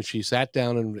 and she sat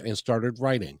down and started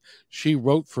writing. She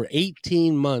wrote for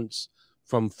 18 months.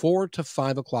 From 4 to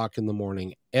 5 o'clock in the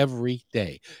morning every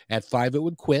day. At 5 it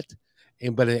would quit,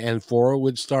 and 4 it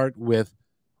would start with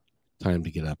time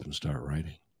to get up and start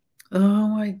writing. Oh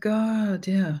my God,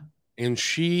 yeah. And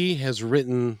she has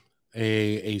written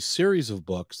a series of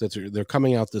books they're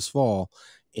coming out this fall,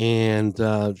 and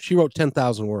she wrote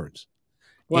 10,000 words.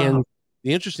 Wow. And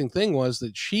the interesting thing was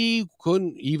that she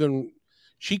couldn't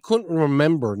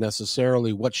remember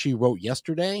necessarily what she wrote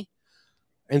yesterday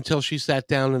until she sat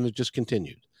down, and it just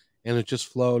continued, and it just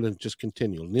flowed, and it just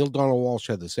continued. Neil Donald Walsh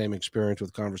had the same experience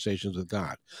with Conversations with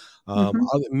God.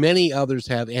 Many others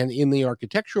have, and in the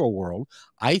architectural world,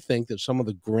 I think that some of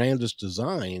the grandest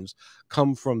designs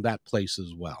come from that place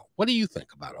as well. What do you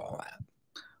think about all that?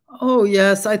 Oh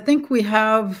yes, I think we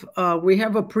have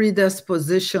a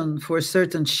predisposition for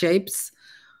certain shapes,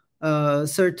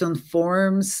 certain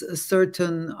forms,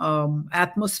 certain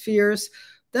atmospheres.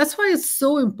 That's why it's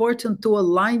so important to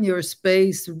align your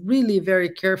space really very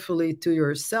carefully to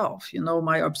yourself. You know,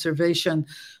 my observation,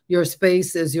 your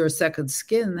space is your second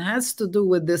skin, has to do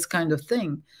with this kind of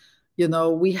thing. You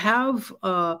know, we have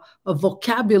a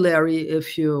vocabulary,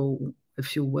 if you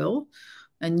will,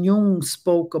 and Jung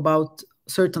spoke about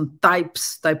certain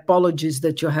typologies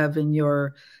that you have in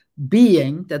your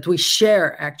being that we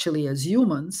share actually as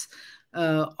humans,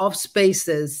 of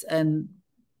spaces and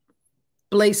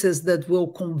places that will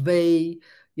convey,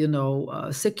 you know,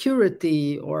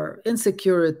 security or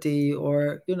insecurity,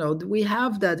 or, you know, we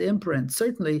have that imprint.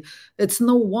 Certainly, it's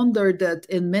no wonder that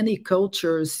in many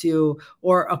cultures,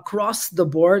 or across the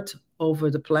board over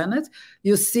the planet,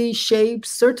 you see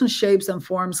certain shapes and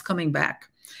forms coming back,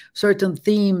 certain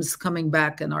themes coming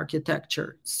back in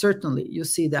architecture. Certainly, you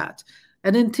see that.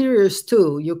 And interiors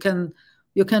too. You can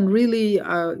really,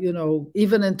 you know,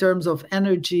 even in terms of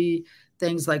energy,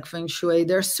 things like feng shui,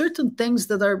 there are certain things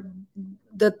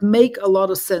that make a lot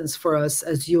of sense for us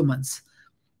as humans,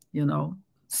 you know,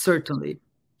 certainly.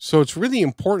 So it's really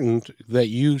important that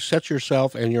you set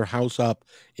yourself and your house up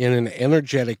in an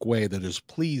energetic way that is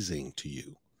pleasing to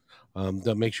you,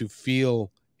 that makes you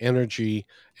feel energy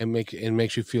and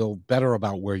makes you feel better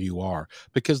about where you are,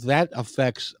 because that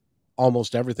affects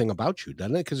almost everything about you,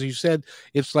 doesn't it? Because you said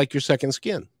it's like your second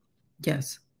skin.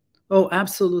 Yes. Oh,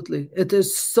 absolutely. It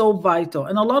is so vital.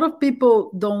 And a lot of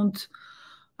people don't,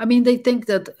 I mean, they think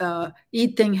that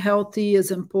eating healthy is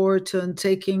important,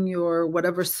 taking your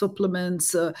whatever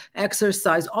supplements,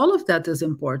 exercise, all of that is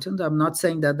important. I'm not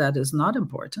saying that that is not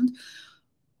important.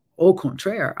 Au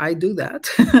contraire, I do that.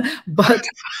 But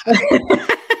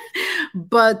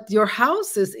but your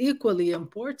house is equally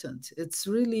important. It's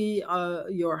really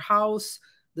your house,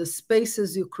 the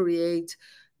spaces you create,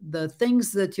 the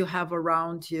things that you have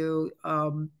around you,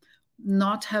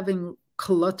 not having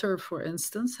clutter, for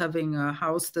instance, having a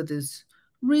house that is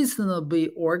reasonably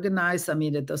organized. I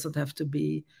mean, it doesn't have to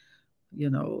be, you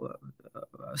know,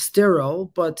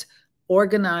 sterile, but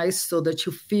organized so that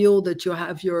you feel that you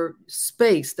have your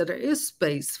space, that there is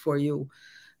space for you.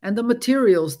 And the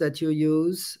materials that you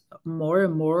use, more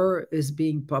and more is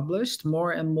being published,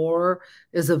 more and more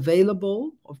is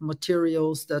available of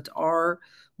materials that are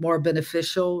more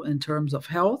beneficial in terms of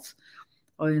health,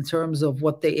 or in terms of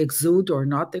what they exude or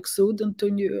not exude into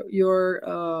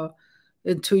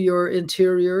your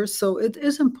interior. So it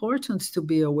is important to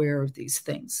be aware of these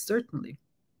things, certainly.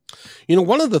 You know,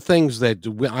 one of the things that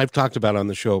I've talked about on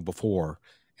the show before,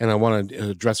 and I want to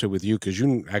address it with you because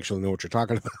you actually know what you're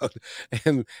talking about,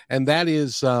 and that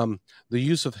is the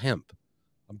use of hemp.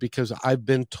 Because I've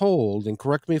been told, and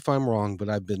correct me if I'm wrong, but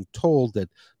I've been told that,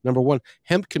 number one,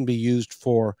 hemp can be used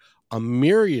for a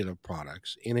myriad of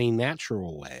products in a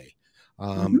natural way,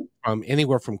 from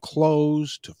anywhere from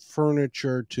clothes to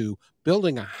furniture to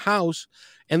building a house.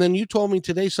 And then you told me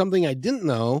today something I didn't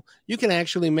know: you can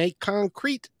actually make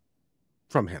concrete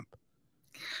from hemp.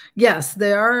 Yes,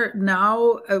 they are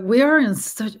now. We are in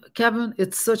such, Kevin.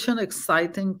 It's such an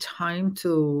exciting time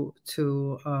to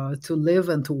live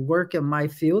and to work in my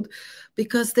field,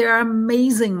 because there are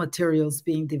amazing materials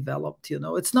being developed. You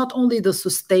know, it's not only the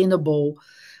sustainable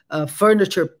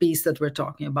furniture piece that we're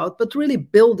talking about, but really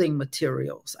building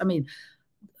materials. I mean,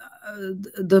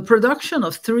 the production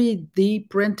of 3D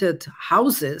printed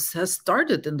houses has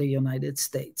started in the United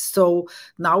States. So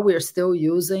now we're still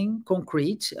using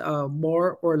concrete,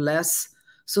 more or less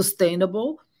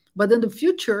sustainable. But in the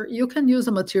future, you can use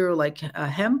a material like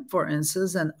hemp, for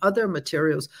instance, and other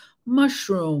materials,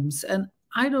 mushrooms, and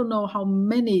I don't know how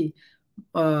many,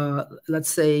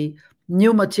 let's say,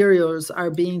 new materials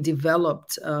are being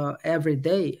developed every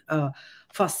day. Whole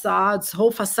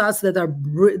facades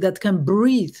that can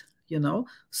breathe. You know,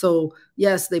 so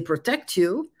yes, they protect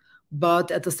you, but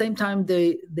at the same time,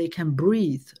 they can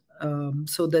breathe,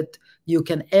 so that you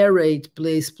can aerate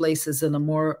places in a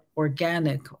more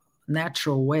organic,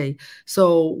 natural way.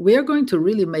 So we are going to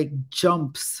really make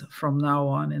jumps from now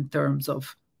on in terms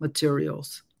of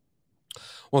materials.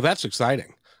 Well, that's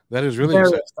exciting. That is really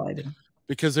very exciting.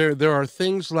 Because there are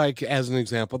things like, as an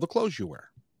example, the clothes you wear.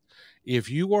 If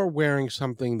you are wearing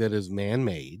something that is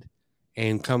man-made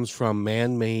and comes from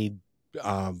man-made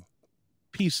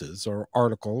pieces or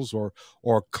articles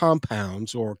or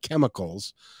compounds or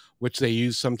chemicals, which they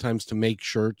use sometimes to make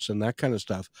shirts and that kind of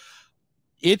stuff,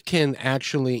 it can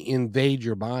actually invade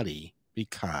your body,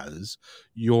 because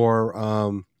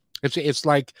it's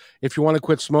like, if you want to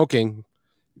quit smoking,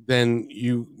 then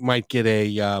you might get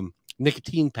a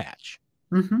nicotine patch.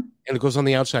 And it goes on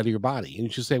the outside of your body. And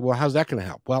you should say, well, how's that going to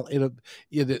help? Well,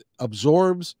 it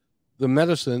absorbs the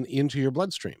medicine into your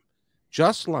bloodstream.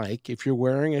 just like if you're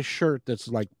wearing a shirt that's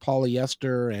like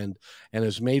polyester and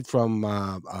is made from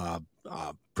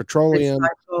petroleum,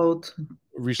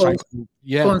 recycled,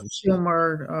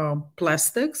 consumer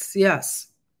plastics, yes.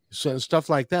 So stuff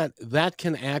like that, that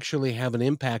can actually have an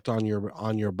impact on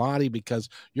your body, because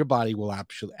your body will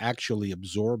actually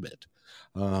absorb it.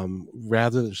 And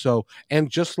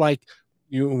just like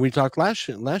we talked last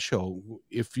show,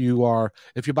 if you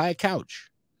buy a couch,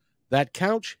 that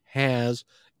couch has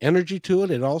energy to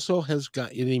it. It also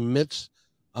emits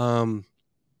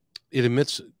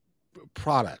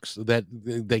products that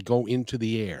they go into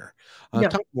the air.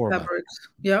 Talk more fabrics.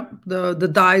 About that. The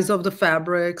dyes of the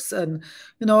fabrics, and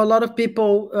a lot of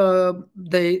people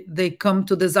they come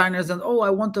to designers and, oh, I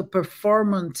want a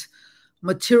performant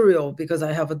material because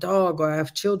I have a dog or I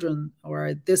have children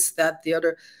or this, that, the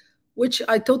other, which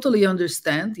I totally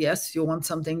understand. Yes, you want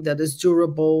something that is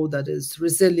durable, that is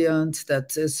resilient,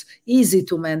 that is easy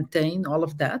to maintain, all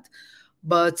of that.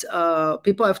 But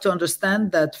people have to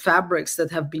understand that fabrics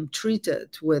that have been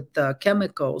treated with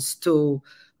chemicals to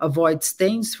avoid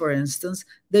stains, for instance,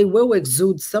 they will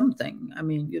exude something. I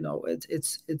mean,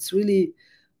 it's really,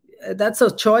 that's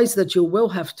a choice that you will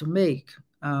have to make.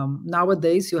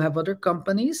 Nowadays, you have other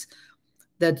companies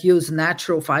that use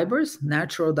natural fibers,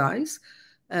 natural dyes,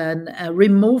 and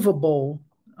removable,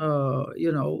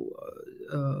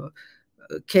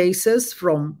 cases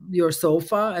from your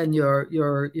sofa and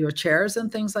your chairs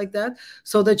and things like that,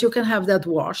 so that you can have that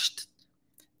washed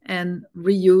and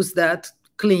reuse that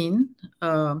clean.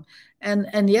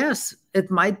 And yes, it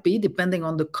might be, depending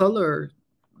on the color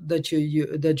that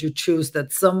you choose,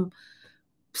 that some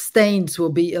stains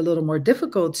will be a little more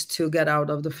difficult to get out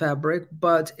of the fabric,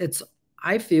 but it's,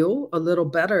 I feel, a little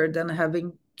better than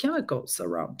having chemicals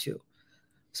around you,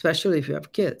 especially if you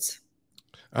have kids.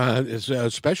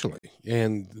 Especially,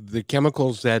 and the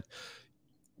chemicals that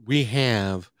we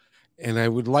have, and I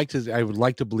would like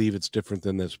to believe it's different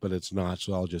than this, but it's not.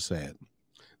 So I'll just say it.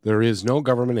 There is no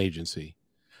government agency.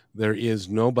 There is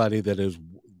nobody that is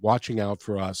watching out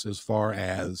for us as far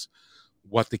as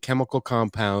what the chemical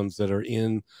compounds that are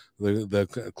in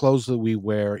the clothes that we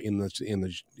wear, in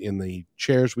the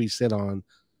chairs we sit on.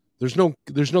 There's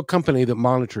no company that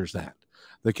monitors that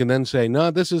can then say, no,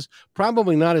 this is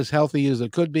probably not as healthy as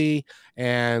it could be.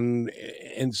 And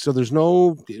so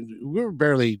we're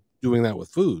barely doing that with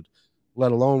food,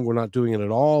 let alone we're not doing it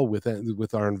at all with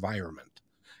our environment.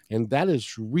 And that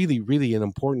is really, really an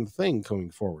important thing going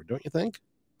forward, don't you think?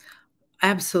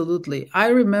 Absolutely. I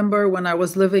remember when I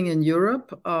was living in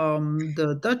Europe,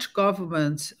 the Dutch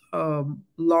government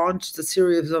launched a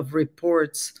series of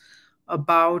reports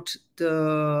about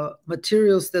the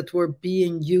materials that were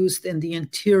being used in the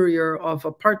interior of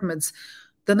apartments.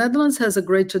 The Netherlands has a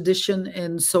great tradition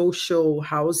in social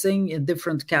housing in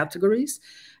different categories,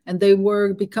 and they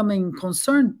were becoming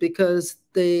concerned because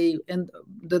in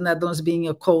the Netherlands being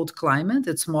a cold climate,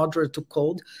 it's moderate to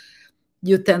cold,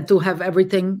 you tend to have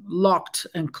everything locked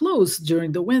and closed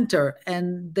during the winter.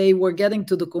 And they were getting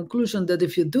to the conclusion that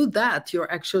if you do that,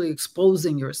 you're actually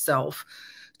exposing yourself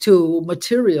to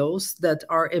materials that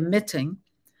are emitting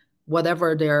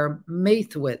whatever they're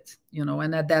made with,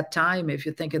 and at that time, if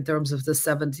you think in terms of the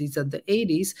 70s and the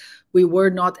 80s, we were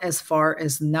not as far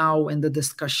as now in the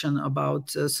discussion about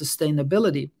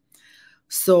sustainability.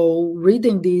 So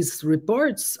reading these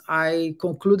reports, I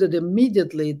concluded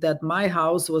immediately that my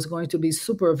house was going to be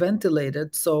super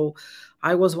ventilated. So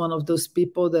I was one of those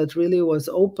people that really was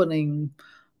opening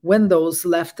windows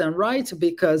left and right,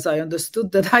 because I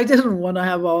understood that I didn't want to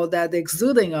have all that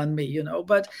exuding on me,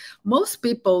 but most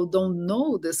people don't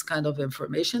know this kind of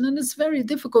information, and it's very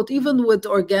difficult. Even with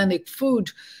organic food,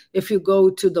 if you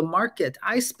go to the market,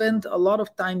 I spend a lot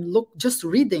of time just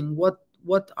reading what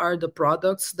are the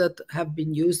products that have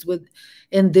been used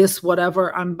in this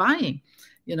whatever I'm buying,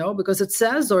 because it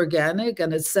says organic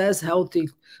and it says healthy.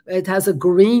 It has a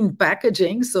green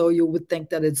packaging, so you would think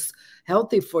that it's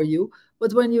healthy for you.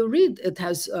 But when you read, it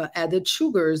has added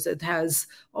sugars. It has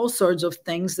all sorts of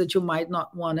things that you might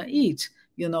not want to eat,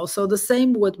 So the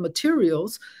same with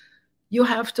materials. You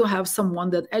have to have someone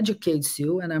that educates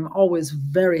you. And I'm always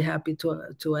very happy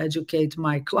to educate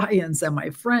my clients and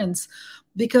my friends,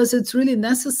 because it's really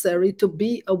necessary to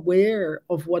be aware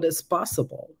of what is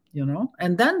possible,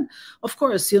 And then, of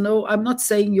course, I'm not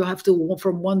saying you have to,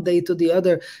 from one day to the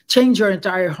other, change your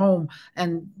entire home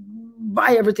and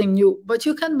buy everything new, but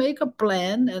you can make a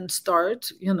plan and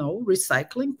start,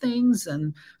 recycling things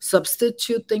and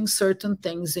substituting certain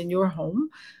things in your home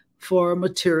for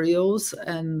materials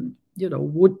and,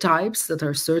 wood types that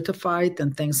are certified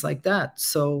and things like that.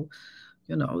 So,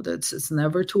 it's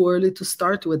never too early to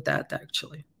start with that,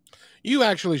 actually. You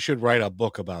actually should write a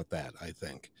book about that, I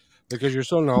think, because you're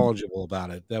so knowledgeable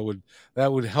about it. That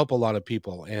would help a lot of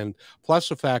people. And plus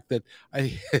the fact that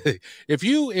if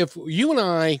you and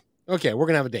I, okay, we're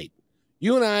gonna have a date.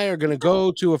 You and I are gonna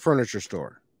go to a furniture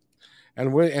store.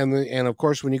 And of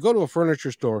course, when you go to a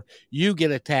furniture store, you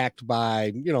get attacked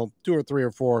by 2 or 3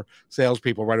 or 4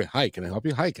 salespeople right away. Hi, can I help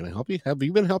you? Hi, can I help you? Have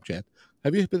you been helped yet?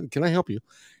 Can I help you?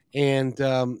 And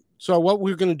so what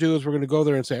we're going to do is we're going to go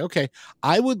there and say, okay,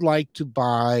 I would like to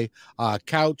buy a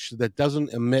couch that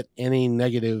doesn't emit any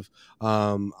negative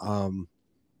any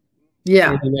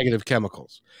negative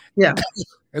chemicals. Yeah.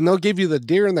 And they'll give you the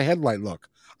deer in the headlight look.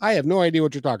 I have no idea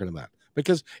what you're talking about,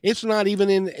 because it's not even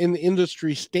in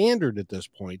industry standard at this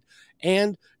point.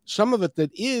 And some of it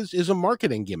that is a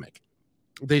marketing gimmick.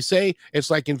 They say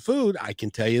it's like in food. I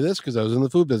can tell you this because I was in the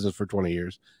food business for 20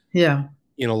 years. Yeah.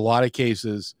 In a lot of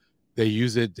cases, they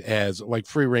use it as like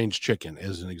free range chicken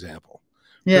as an example.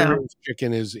 Yeah. Free range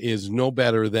chicken is no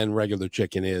better than regular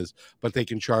chicken is, but they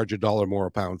can charge $1 more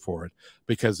a pound for it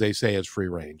because they say it's free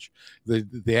range.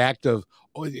 The act of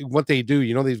what they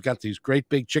do, they've got these great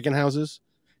big chicken houses.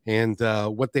 And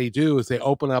what they do is they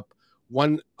open up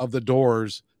one of the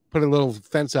doors, put a little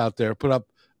fence out there, put up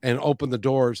and open the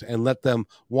doors and let them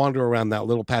wander around that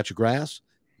little patch of grass.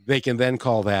 They can then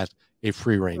call that a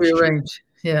free range. Free range.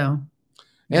 Yeah.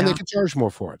 And they can charge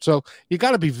more for it. So you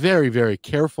got to be very, very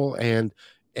careful and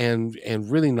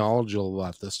really knowledgeable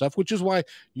about this stuff, which is why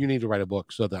you need to write a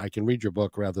book so that I can read your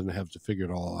book rather than have to figure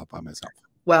it all out by myself.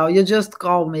 Well, you just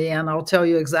call me and I'll tell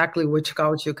you exactly which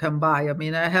couch you can buy. I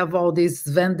mean, I have all these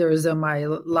vendors in my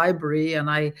library and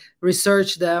I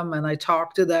research them and I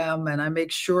talk to them and I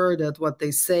make sure that what they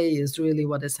say is really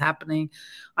what is happening.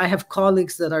 I have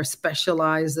colleagues that are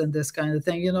specialized in this kind of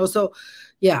thing, So,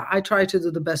 yeah, I try to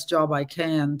do the best job I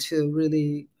can to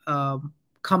really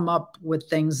come up with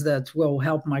things that will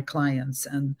help my clients.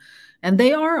 And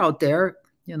they are out there.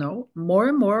 More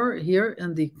and more here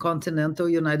in the continental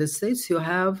United States, you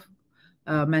have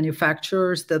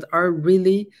manufacturers that are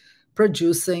really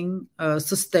producing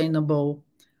sustainable,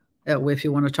 if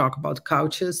you want to talk about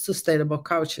couches, sustainable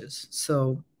couches.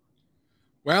 So,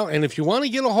 well, and if you want to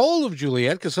get a hold of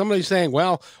Juliette, because somebody's saying,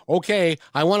 well, okay,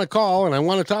 I want to call and I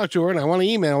want to talk to her and I want to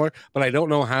email her, but I don't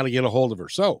know how to get a hold of her.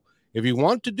 So if you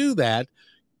want to do that,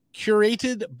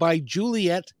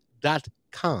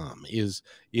 curatedbyjuliette.com is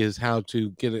how to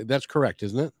get it. That's correct,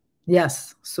 isn't it?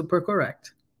 Yes, super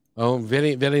correct. Oh,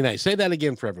 very, very nice. Say that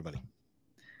again for everybody.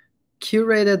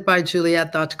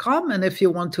 Curatedbyjuliette.com. And if you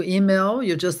want to email,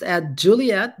 you just add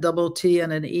Juliette, double T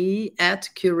and an E, at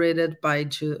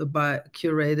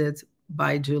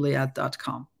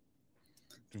curatedbyjuliette.com.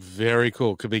 Very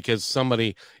cool, because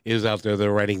somebody is out there,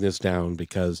 they're writing this down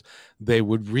because they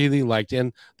would really like to.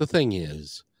 And the thing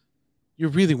is, you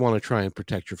really want to try and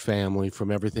protect your family from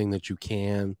everything that you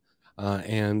can.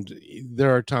 And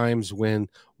there are times when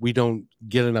we don't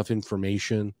get enough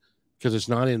information because it's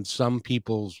not in some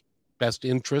people's best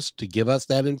interest to give us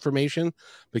that information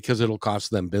because it'll cost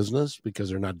them business because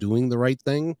they're not doing the right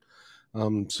thing.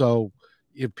 So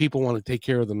if people want to take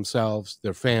care of themselves,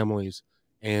 their families,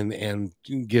 and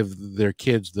give their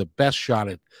kids the best shot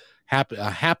at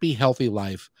a happy, healthy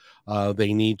life,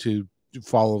 they need to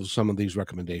follow some of these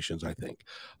recommendations, I think.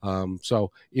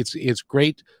 So it's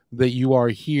great that you are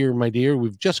here, my dear.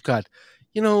 We've just got,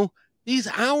 these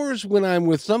hours when I'm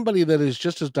with somebody that is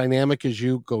just as dynamic as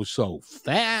you go so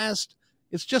fast.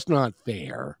 It's just not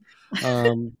fair.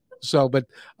 Because,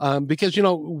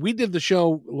 we did the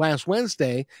show last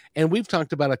Wednesday and we've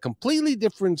talked about a completely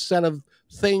different set of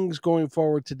things going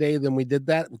forward today than we did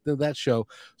that show.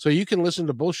 So you can listen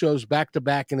to both shows back to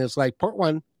back and it's like part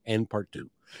 1 and part 2.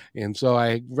 And so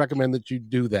I recommend that you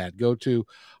do that. Go to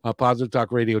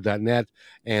positivetalkradio.net,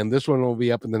 and this one will be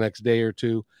up in the next day or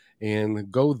two. And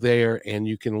go there, and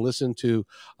you can listen to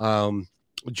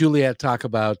Juliette talk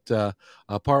about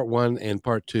part 1 and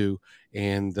part 2,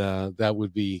 and that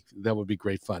would be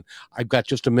great fun. I've got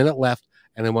just a minute left,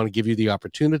 and I want to give you the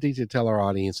opportunity to tell our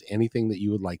audience anything that you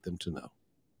would like them to know.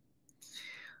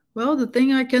 Well, the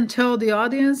thing I can tell the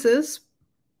audience is,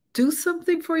 do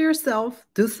something for yourself,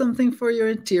 do something for your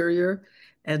interior,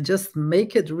 and just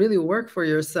make it really work for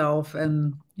yourself.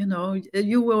 And,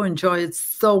 you will enjoy it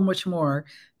so much more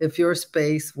if your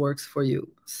space works for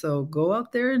you. So go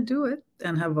out there and do it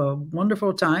and have a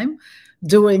wonderful time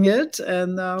doing it.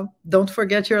 And don't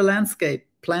forget your landscape.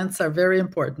 Plants are very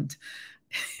important.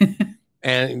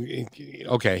 And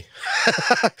okay.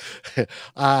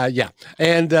 Yeah.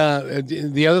 And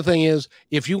the other thing is,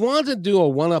 if you want to do a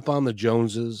one-up on the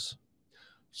Joneses,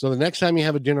 so the next time you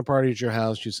have a dinner party at your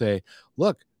house, you say,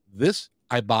 look,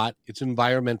 I bought. It's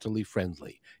environmentally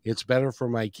friendly. It's better for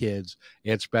my kids.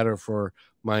 It's better for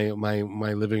my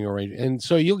living arrangement. And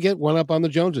so you'll get one up on the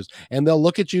Joneses, and they'll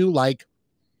look at you like,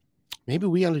 maybe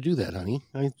we ought to do that, honey.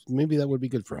 Maybe that would be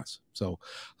good for us. So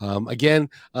again,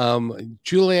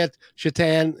 Juliette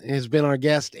Schatan has been our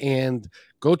guest, and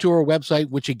go to her website,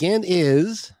 which again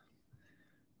is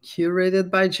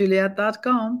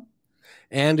curatedbyjuliette.com.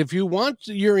 And if you want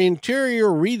your interior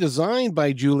redesigned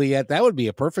by Juliette, that would be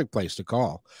a perfect place to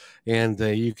call. And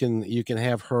you can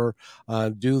have her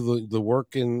do the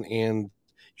work, and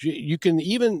you can,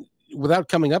 even without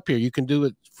coming up here, you can do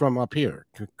it from up here,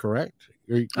 correct?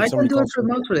 I can do it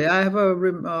remotely. I have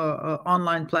a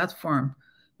online platform,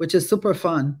 which is super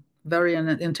fun, very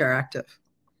interactive.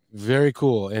 Very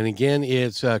cool. And again,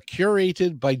 it's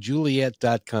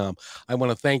curatedbyjuliette.com. I want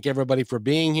to thank everybody for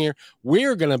being here.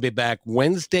 We're going to be back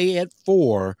Wednesday at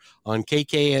 4 on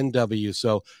KKNW.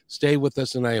 So stay with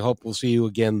us, and I hope we'll see you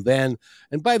again then.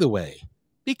 And by the way,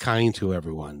 be kind to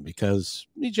everyone, because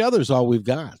each other's all we've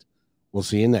got. We'll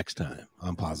see you next time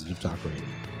on Positive Talk Radio.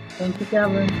 Thank you,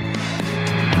 Kevin.